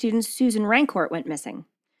State student Susan Rancourt went missing.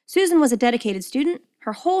 Susan was a dedicated student.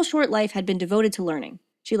 Her whole short life had been devoted to learning.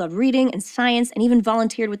 She loved reading and science and even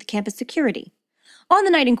volunteered with the campus security. On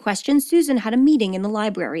the night in question, Susan had a meeting in the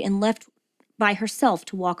library and left by herself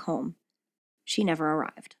to walk home. She never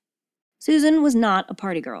arrived. Susan was not a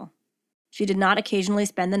party girl. She did not occasionally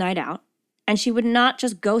spend the night out, and she would not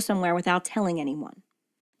just go somewhere without telling anyone.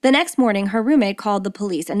 The next morning, her roommate called the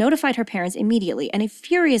police and notified her parents immediately, and a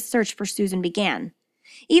furious search for Susan began.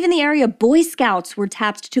 Even the area Boy Scouts were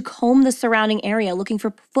tapped to comb the surrounding area looking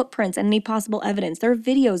for footprints and any possible evidence. There are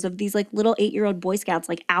videos of these little 8-year-old Boy Scouts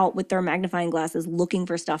out with their magnifying glasses looking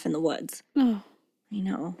for stuff in the woods. Oh. I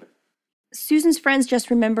know. Susan's friends just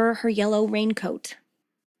remember her yellow raincoat.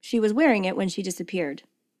 She was wearing it when she disappeared.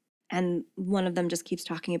 And one of them just keeps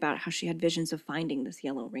talking about how she had visions of finding this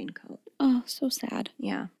yellow raincoat. Oh, so sad.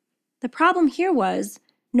 Yeah. The problem here was,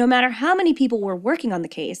 no matter how many people were working on the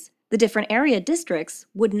case, the different area districts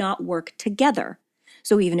would not work together.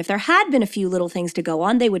 So even if there had been a few little things to go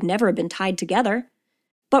on, they would never have been tied together.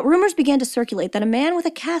 But rumors began to circulate that a man with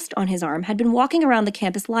a cast on his arm had been walking around the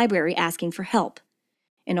campus library asking for help.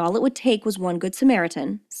 And all it would take was one good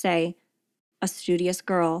Samaritan, say, a studious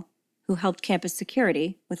girl who helped campus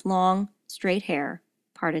security with long, straight hair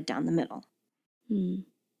parted down the middle.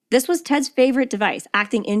 This was Ted's favorite device,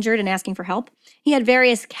 acting injured and asking for help. He had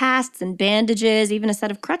various casts and bandages, even a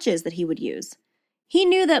set of crutches that he would use. He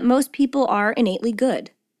knew that most people are innately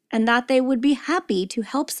good, and that they would be happy to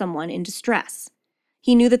help someone in distress.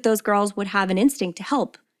 He knew that those girls would have an instinct to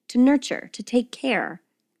help, to nurture, to take care,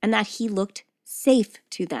 and that he looked safe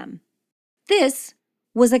to them. This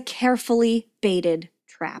was a carefully baited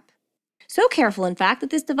trap. So careful, in fact, that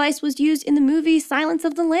this device was used in the movie Silence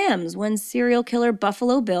of the Lambs when serial killer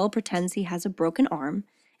Buffalo Bill pretends he has a broken arm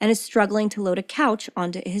and is struggling to load a couch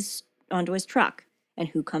onto his truck. And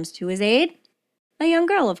who comes to his aid? A young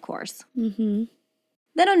girl, of course. Then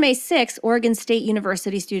on May 6, Oregon State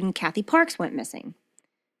University student Kathy Parks went missing.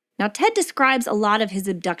 Now, Ted describes a lot of his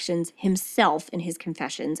abductions himself in his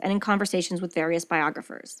confessions and in conversations with various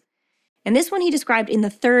biographers. And this one he described in the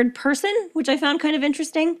third person, which I found kind of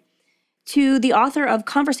interesting, to the author of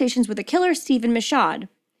Conversations with a Killer, Stephen Michaud.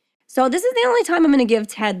 So this is the only time I'm going to give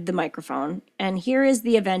Ted the microphone, and here is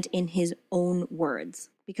the event in his own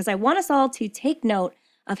words, because I want us all to take note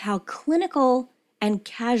of how clinical and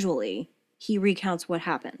casually he recounts what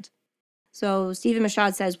happened. So Stephen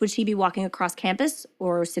Michaud says, would she be walking across campus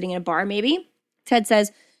or sitting in a bar maybe? Ted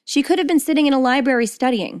says, she could have been sitting in a library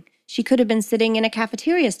studying. She could have been sitting in a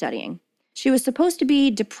cafeteria studying. She was supposed to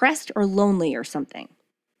be depressed or lonely or something.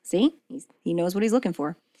 See, he knows what he's looking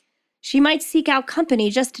for. She might seek out company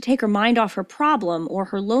just to take her mind off her problem or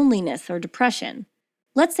her loneliness or depression.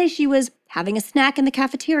 Let's say she was having a snack in the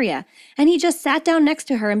cafeteria, and he just sat down next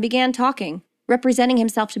to her and began talking, representing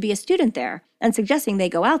himself to be a student there and suggesting they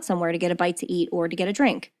go out somewhere to get a bite to eat or to get a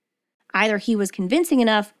drink. Either he was convincing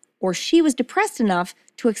enough or she was depressed enough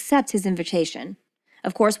to accept his invitation.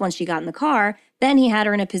 Of course, once she got in the car, then he had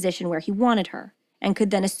her in a position where he wanted her. and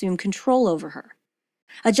could then assume control over her.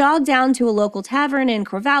 A jog down to a local tavern in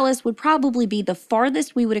Corvallis would probably be the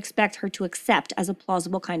farthest we would expect her to accept as a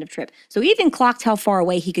plausible kind of trip. So he even clocked how far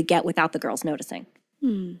away he could get without the girls noticing.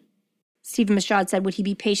 Stephen Michaud said, would he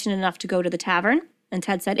be patient enough to go to the tavern? And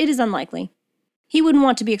Ted said, it is unlikely. He wouldn't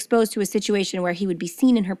want to be exposed to a situation where he would be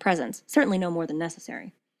seen in her presence, certainly no more than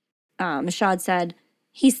necessary. Michaud said,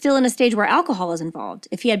 he's still in a stage where alcohol is involved.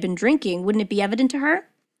 If he had been drinking, wouldn't it be evident to her?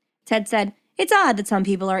 Ted said, it's odd that some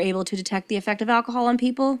people are able to detect the effect of alcohol on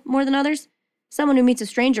people more than others. Someone who meets a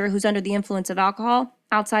stranger who's under the influence of alcohol,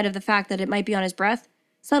 outside of the fact that it might be on his breath,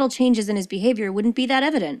 subtle changes in his behavior wouldn't be that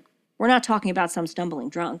evident. We're not talking about some stumbling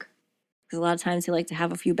drunk. Because a lot of times he liked to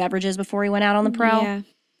have a few beverages before he went out on the prowl. Yeah.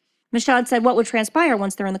 Michaud said, what would transpire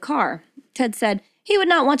once they're in the car? Ted said, he would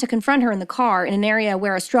not want to confront her in the car in an area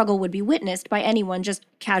where a struggle would be witnessed by anyone just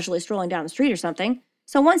casually strolling down the street or something.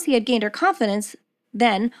 So once he had gained her confidence,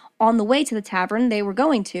 then, on the way to the tavern they were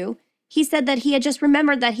going to, he said that he had just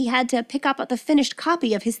remembered that he had to pick up the finished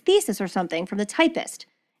copy of his thesis or something from the typist,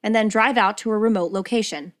 and then drive out to a remote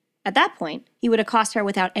location. At that point, he would accost her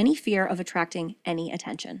without any fear of attracting any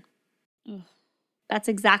attention. Ugh. That's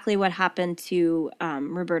exactly what happened to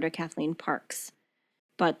Roberta Kathleen Parks.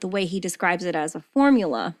 But the way he describes it as a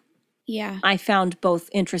formula, Yeah. I found both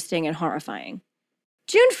interesting and horrifying.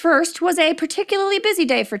 June 1st was a particularly busy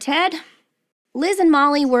day for Ted. Liz and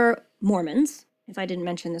Molly were Mormons, if I didn't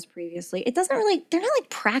mention this previously. They're not like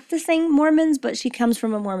practicing Mormons, but she comes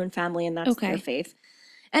from a Mormon family and that's their faith.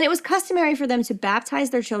 And it was customary for them to baptize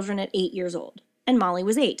their children at 8 years old, and Molly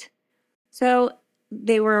was 8. So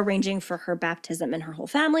they were arranging for her baptism and her whole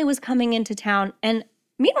family was coming into town. And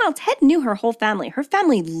meanwhile, Ted knew her whole family. Her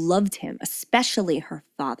family loved him, especially her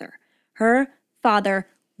father. Her father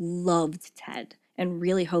loved Ted and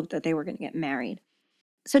really hoped that they were going to get married.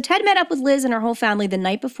 So Ted met up with Liz and her whole family the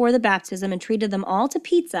night before the baptism and treated them all to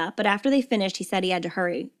pizza. But after they finished, he said he had to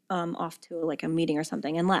hurry off to like a meeting or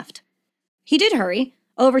something and left. He did hurry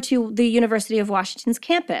over to the University of Washington's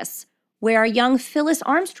campus, where young Phyllis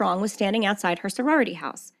Armstrong was standing outside her sorority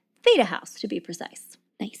house, Theta House to be precise.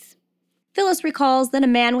 Nice. Phyllis recalls that a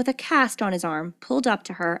man with a cast on his arm pulled up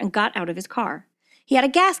to her and got out of his car. He had a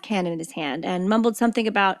gas can in his hand and mumbled something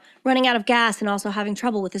about running out of gas and also having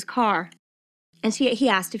trouble with his car. And he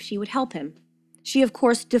asked if she would help him. She, of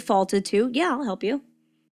course, defaulted to, yeah, I'll help you.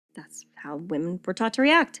 That's how women were taught to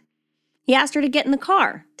react. He asked her to get in the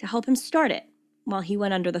car to help him start it while he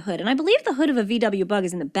went under the hood. And I believe the hood of a VW Bug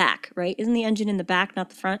is in the back, right? Isn't the engine in the back, not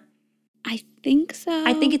the front? I think so.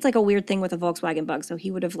 I think it's like a weird thing with a Volkswagen Bug, so he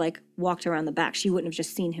would have like walked around the back. She wouldn't have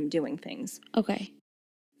just seen him doing things. Okay.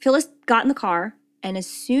 Phyllis got in the car, and as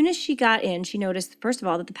soon as she got in, she noticed, first of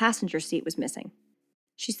all, that the passenger seat was missing.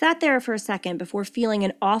 She sat there for a second before feeling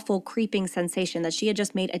an awful creeping sensation that she had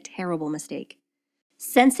just made a terrible mistake.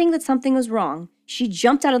 Sensing that something was wrong, she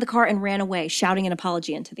jumped out of the car and ran away, shouting an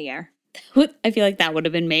apology into the air. I feel like that would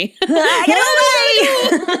have been me.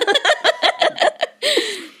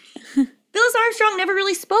 Phyllis Armstrong never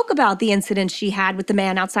really spoke about the incident she had with the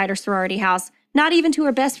man outside her sorority house, not even to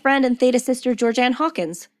her best friend and Theta sister Georgianne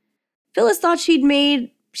Hawkins. Phyllis thought she'd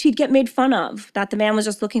get made fun of, that the man was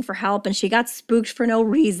just looking for help and she got spooked for no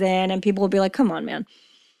reason and people would be like, come on, man.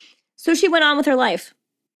 So she went on with her life.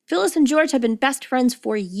 Phyllis and George had been best friends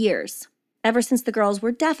for years, ever since the girls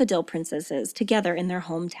were daffodil princesses together in their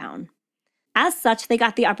hometown. As such, they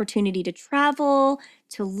got the opportunity to travel,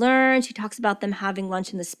 to learn. She talks about them having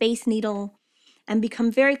lunch in the Space Needle and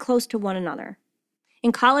become very close to one another.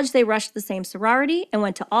 In college, they rushed the same sorority and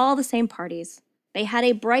went to all the same parties. They had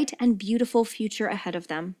a bright and beautiful future ahead of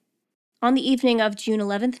them. On the evening of June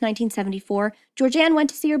 11th, 1974, Georgianne went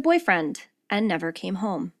to see her boyfriend and never came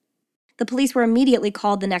home. The police were immediately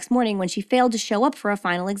called the next morning when she failed to show up for a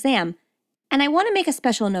final exam. And I want to make a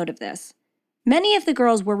special note of this. Many of the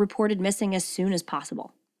girls were reported missing as soon as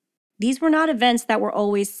possible. These were not events that were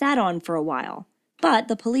always sat on for a while, but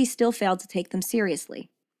the police still failed to take them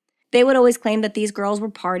seriously. They would always claim that these girls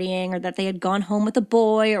were partying or that they had gone home with a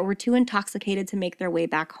boy or were too intoxicated to make their way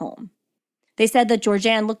back home. They said that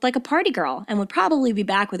Georgianne looked like a party girl and would probably be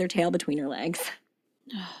back with her tail between her legs.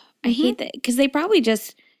 I hate that because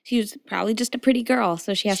she was probably just a pretty girl,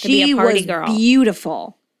 so she has to be a party girl. She was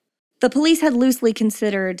beautiful. The police had loosely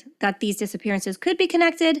considered that these disappearances could be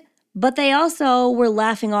connected, but they also were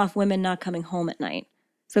laughing off women not coming home at night.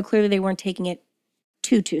 So clearly they weren't taking it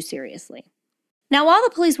too seriously. Now, while the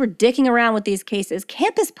police were dicking around with these cases,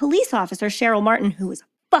 campus police officer Cheryl Martin, who was a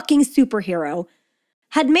fucking superhero,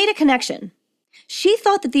 had made a connection. She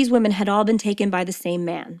thought that these women had all been taken by the same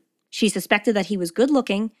man. She suspected that he was good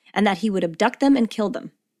looking and that he would abduct them and kill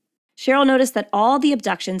them. Cheryl noticed that all the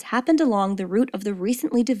abductions happened along the route of the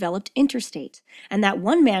recently developed interstate, and that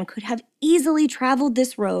one man could have easily traveled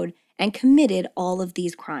this road and committed all of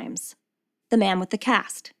these crimes. The man with the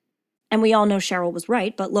cast. And we all know Cheryl was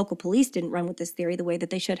right, but local police didn't run with this theory the way that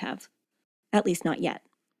they should have. At least not yet.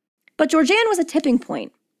 But Georgianne was a tipping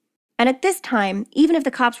point. And at this time, even if the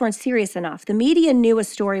cops weren't serious enough, the media knew a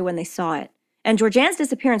story when they saw it. And Georgianne's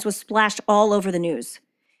disappearance was splashed all over the news.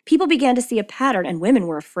 People began to see a pattern, and women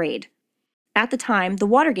were afraid. At the time, the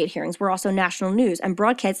Watergate hearings were also national news and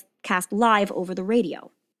broadcast live over the radio.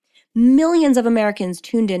 Millions of Americans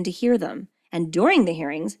tuned in to hear them. And during the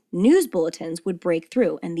hearings, news bulletins would break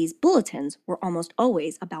through, and these bulletins were almost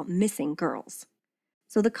always about missing girls.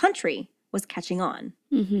 So the country was catching on.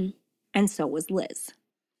 And so was Liz.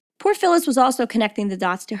 Poor Phyllis was also connecting the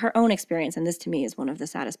dots to her own experience, and this to me is one of the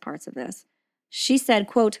saddest parts of this. She said,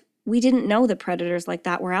 quote, "We didn't know that predators like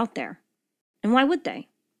that were out there." And why would they?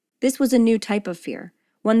 This was a new type of fear,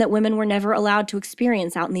 one that women were never allowed to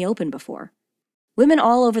experience out in the open before. Women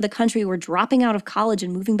all over the country were dropping out of college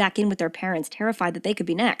and moving back in with their parents, terrified that they could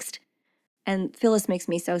be next. And Phyllis makes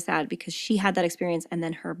me so sad because she had that experience, and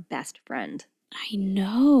then her best friend I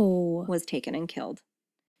know. was taken and killed.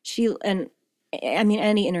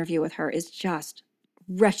 Any interview with her is just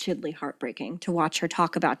wretchedly heartbreaking to watch her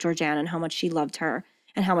talk about Georgianne and how much she loved her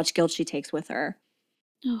and how much guilt she takes with her.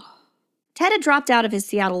 Oh. Ted had dropped out of his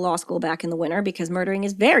Seattle law school back in the winter because murdering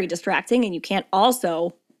is very distracting and you can't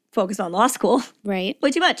also focus on law school. Right.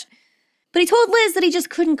 Way too much. But he told Liz that he just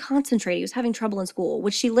couldn't concentrate. He was having trouble in school,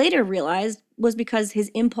 which she later realized was because his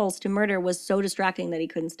impulse to murder was so distracting that he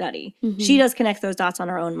couldn't study. She does connect those dots on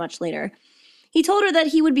her own much later. He told her that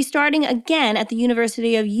he would be starting again at the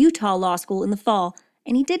University of Utah Law School in the fall,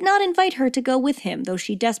 and he did not invite her to go with him, though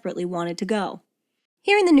she desperately wanted to go.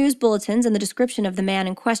 Hearing the news bulletins and the description of the man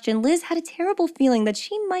in question, Liz had a terrible feeling that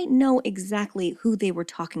she might know exactly who they were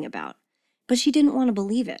talking about, but she didn't want to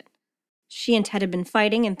believe it. She and Ted had been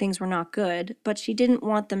fighting and things were not good, but she didn't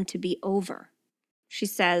want them to be over. She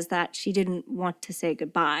says that she didn't want to say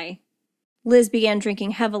goodbye. Liz began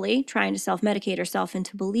drinking heavily, trying to self-medicate herself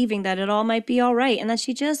into believing that it all might be all right and that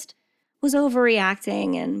she just was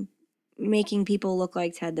overreacting and making people look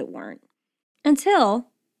like Ted that weren't. Until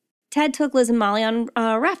Ted took Liz and Molly on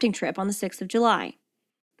a rafting trip on the 6th of July.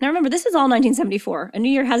 Now remember, this is all 1974. A new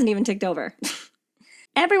year hasn't even ticked over.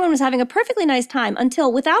 Everyone was having a perfectly nice time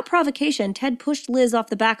until, without provocation, Ted pushed Liz off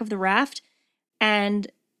the back of the raft and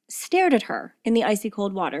stared at her in the icy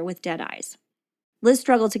cold water with dead eyes. Liz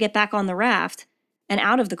struggled to get back on the raft and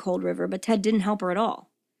out of the cold river, but Ted didn't help her at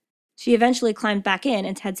all. She eventually climbed back in,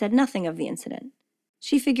 and Ted said nothing of the incident.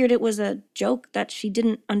 She figured it was a joke that she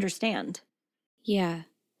didn't understand. Yeah.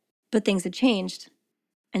 But things had changed,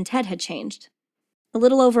 and Ted had changed. A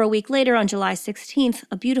little over a week later, on July 16th,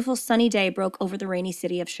 a beautiful sunny day broke over the rainy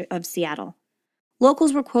city of Seattle.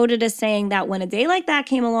 Locals were quoted as saying that when a day like that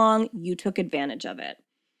came along, you took advantage of it.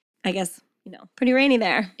 I guess, pretty rainy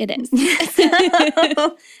there. It is.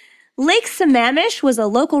 Lake Sammamish was a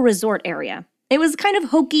local resort area. It was kind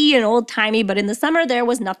of hokey and old-timey, but in the summer there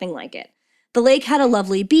was nothing like it. The lake had a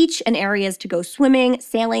lovely beach and areas to go swimming,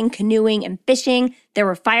 sailing, canoeing, and fishing. There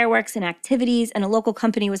were fireworks and activities, and a local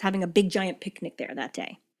company was having a big giant picnic there that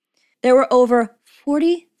day. There were over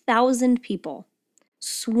 40,000 people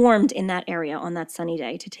swarmed in that area on that sunny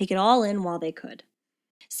day to take it all in while they could.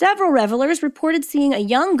 Several revelers reported seeing a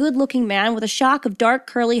young, good-looking man with a shock of dark,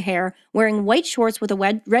 curly hair, wearing white shorts with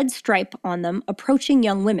a red stripe on them, approaching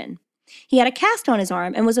young women. He had a cast on his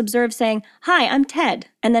arm and was observed saying, "Hi, I'm Ted,"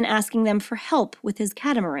 and then asking them for help with his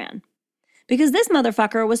catamaran. Because this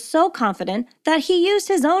motherfucker was so confident that he used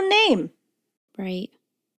his own name. Right.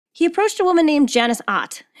 He approached a woman named Janice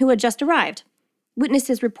Ott, who had just arrived.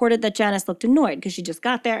 Witnesses reported that Janice looked annoyed because she just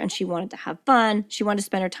got there and she wanted to have fun. She wanted to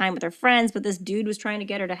spend her time with her friends, but this dude was trying to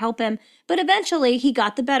get her to help him. But eventually, he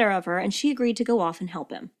got the better of her and she agreed to go off and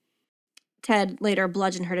help him. Ted later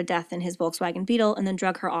bludgeoned her to death in his Volkswagen Beetle and then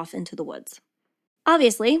drug her off into the woods.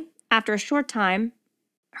 Obviously, after a short time,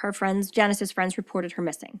 Janice's friends reported her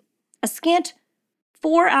missing. A scant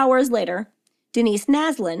 4 hours later, Denise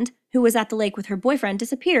Naslund, who was at the lake with her boyfriend,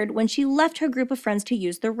 disappeared when she left her group of friends to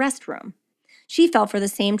use the restroom. She fell for the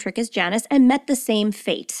same trick as Janice and met the same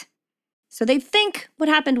fate. So they think what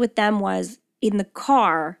happened with them was, in the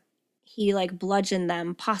car, he bludgeoned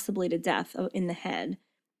them possibly to death in the head,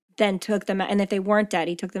 then took them out, and if they weren't dead,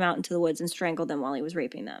 he took them out into the woods and strangled them while he was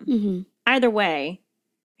raping them. Mm-hmm. Either way,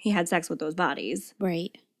 he had sex with those bodies.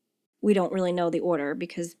 Right. We don't really know the order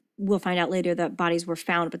because we'll find out later that bodies were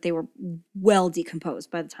found, but they were well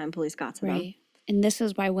decomposed by the time police got to them. Right. And this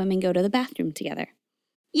is why women go to the bathroom together.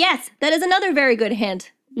 Yes, that is another very good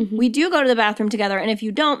hint. Mhm. We do go to the bathroom together, and if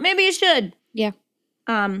you don't, maybe you should. Yeah.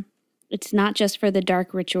 It's not just for the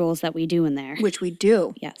dark rituals that we do in there. Which we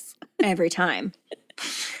do Yes. every time.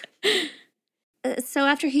 So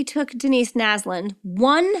after he took Denise Naslund,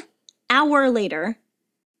 1 hour later,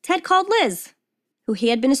 Ted called Liz, who he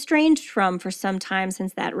had been estranged from for some time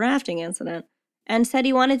since that rafting incident, and said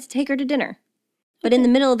he wanted to take her to dinner. But in the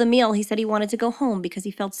middle of the meal, he said he wanted to go home because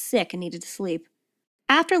he felt sick and needed to sleep.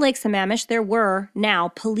 After Lake Sammamish, there were now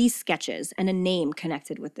police sketches and a name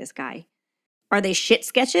connected with this guy. Are they shit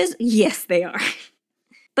sketches? Yes, they are.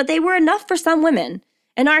 But they were enough for some women.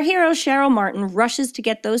 And our hero, Cheryl Martin, rushes to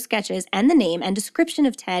get those sketches and the name and description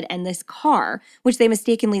of Ted and this car, which they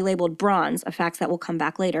mistakenly labeled Bronze, a fact that will come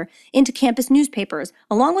back later, into campus newspapers,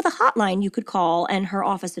 along with a hotline you could call and her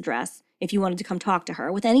office address if you wanted to come talk to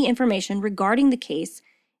her with any information regarding the case.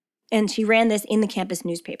 And she ran this in the campus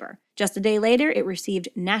newspaper. Just a day later, it received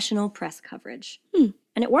national press coverage. And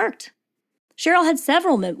it worked. Cheryl had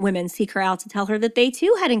several women seek her out to tell her that they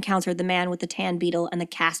too had encountered the man with the tan beetle and the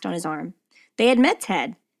cast on his arm. They had met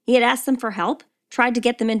Ted. He had asked them for help, tried to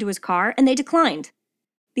get them into his car, and they declined.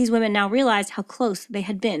 These women now realized how close they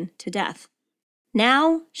had been to death.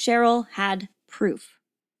 Now Cheryl had proof.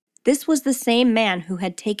 This was the same man who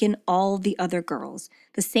had taken all the other girls,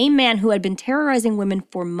 the same man who had been terrorizing women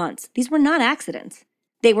for months. These were not accidents.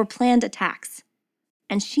 They were planned attacks.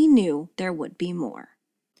 And she knew there would be more.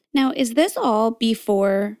 Now, is this all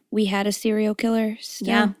before we had a serial killer still?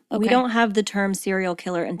 Yeah. Okay. We don't have the term serial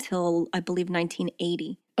killer until, I believe,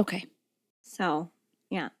 1980. Okay. So,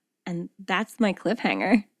 yeah. And that's my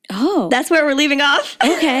cliffhanger. Oh. That's where we're leaving off.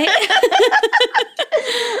 Okay.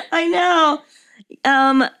 I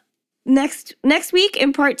know. Next week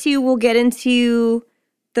in part 2, we'll get into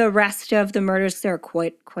the rest of the murders. There are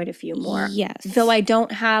quite a few more. Yes. Though I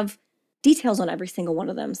don't have details on every single one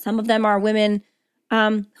of them. Some of them are women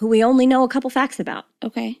who we only know a couple facts about.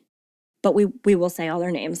 Okay. But we will say all their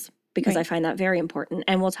names because Right. I find that very important.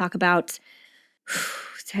 And we'll talk about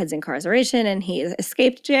Ted's incarceration, and he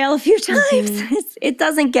escaped jail a few times. It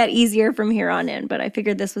doesn't get easier from here on in, but I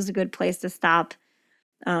figured this was a good place to stop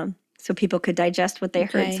so people could digest what they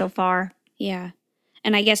heard so far. Yeah.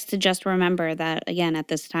 And I guess to just remember that, again, at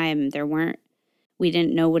this time, we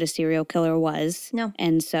didn't know what a serial killer was. No.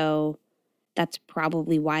 And so that's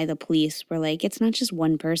probably why the police were like, it's not just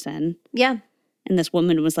one person. Yeah. And this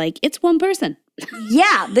woman was like, it's one person.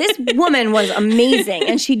 Yeah, this woman was amazing.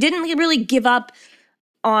 And she didn't really give up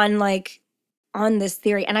on this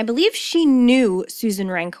theory. And I believe she knew Susan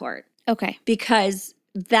Rancourt. Okay. Because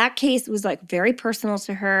that case was very personal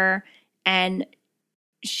to her. And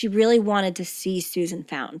she really wanted to see Susan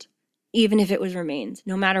found, even if it was remains,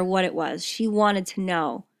 no matter what it was. She wanted to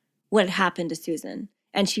know what had happened to Susan.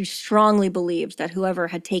 And she strongly believed that whoever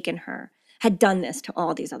had taken her had done this to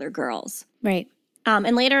all these other girls. Right.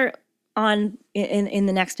 And later on in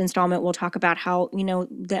the next installment, we'll talk about how,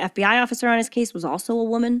 the FBI officer on his case was also a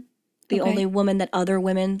woman, the only woman that other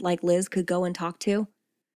women like Liz could go and talk to.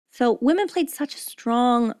 So women played such a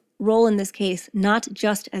strong role in this case, not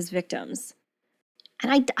just as victims.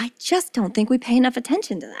 And I just don't think we pay enough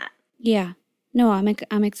attention to that. Yeah. No,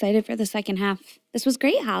 I'm excited for the second half. This was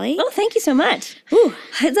great, Holly. Oh, thank you so much. Ooh.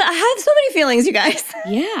 I have so many feelings, you guys.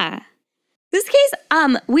 Yeah. This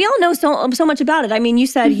case, we all know so much about it. I mean, you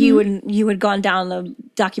said you had gone down the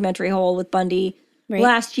documentary hole with Bundy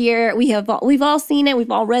last year. We've all seen it.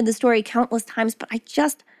 We've all read the story countless times. But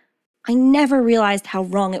I never realized how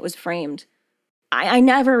wrong it was framed. I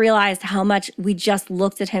never realized how much we just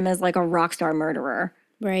looked at him as like a rock star murderer.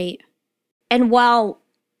 Right. And while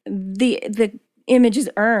the image is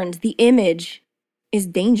earned, the image is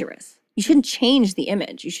dangerous. You shouldn't change the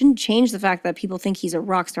image. You shouldn't change the fact that people think he's a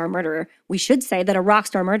rock star murderer. We should say that a rock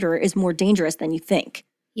star murderer is more dangerous than you think.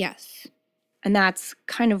 Yes. And that's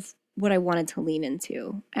kind of what I wanted to lean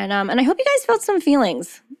into. And I hope you guys felt some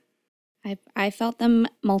feelings. I felt them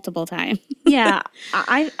multiple times. Yeah.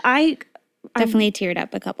 I definitely teared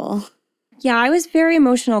up a couple. Yeah, I was very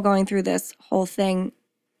emotional going through this whole thing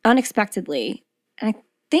unexpectedly. And I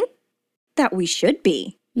think that we should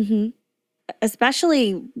be. Mm-hmm.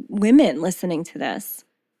 Especially women listening to this.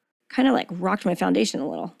 Kind of rocked my foundation a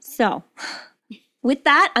little. So with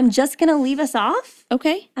that, I'm just going to leave us off.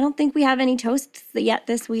 Okay. I don't think we have any toasts yet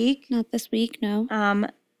this week. Not this week, no.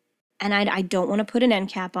 And I don't want to put an end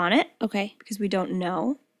cap on it. Okay. Because we don't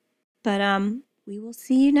know. But we will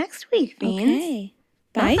see you next week, Fiends. Okay.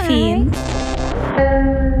 Bye, Fiends.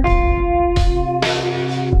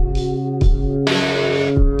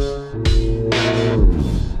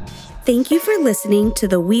 Thank you for listening to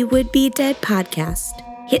the We Would Be Dead podcast.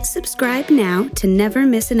 Hit subscribe now to never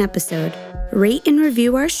miss an episode. Rate and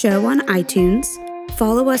review our show on iTunes.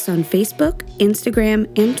 Follow us on Facebook, Instagram,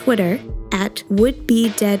 and Twitter at Would Be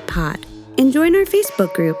Dead Pod. And join our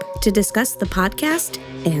Facebook group to discuss the podcast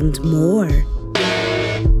and more.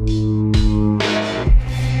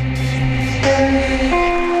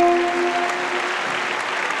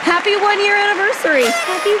 Happy 1-year anniversary!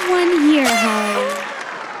 Happy 1 year, Holly.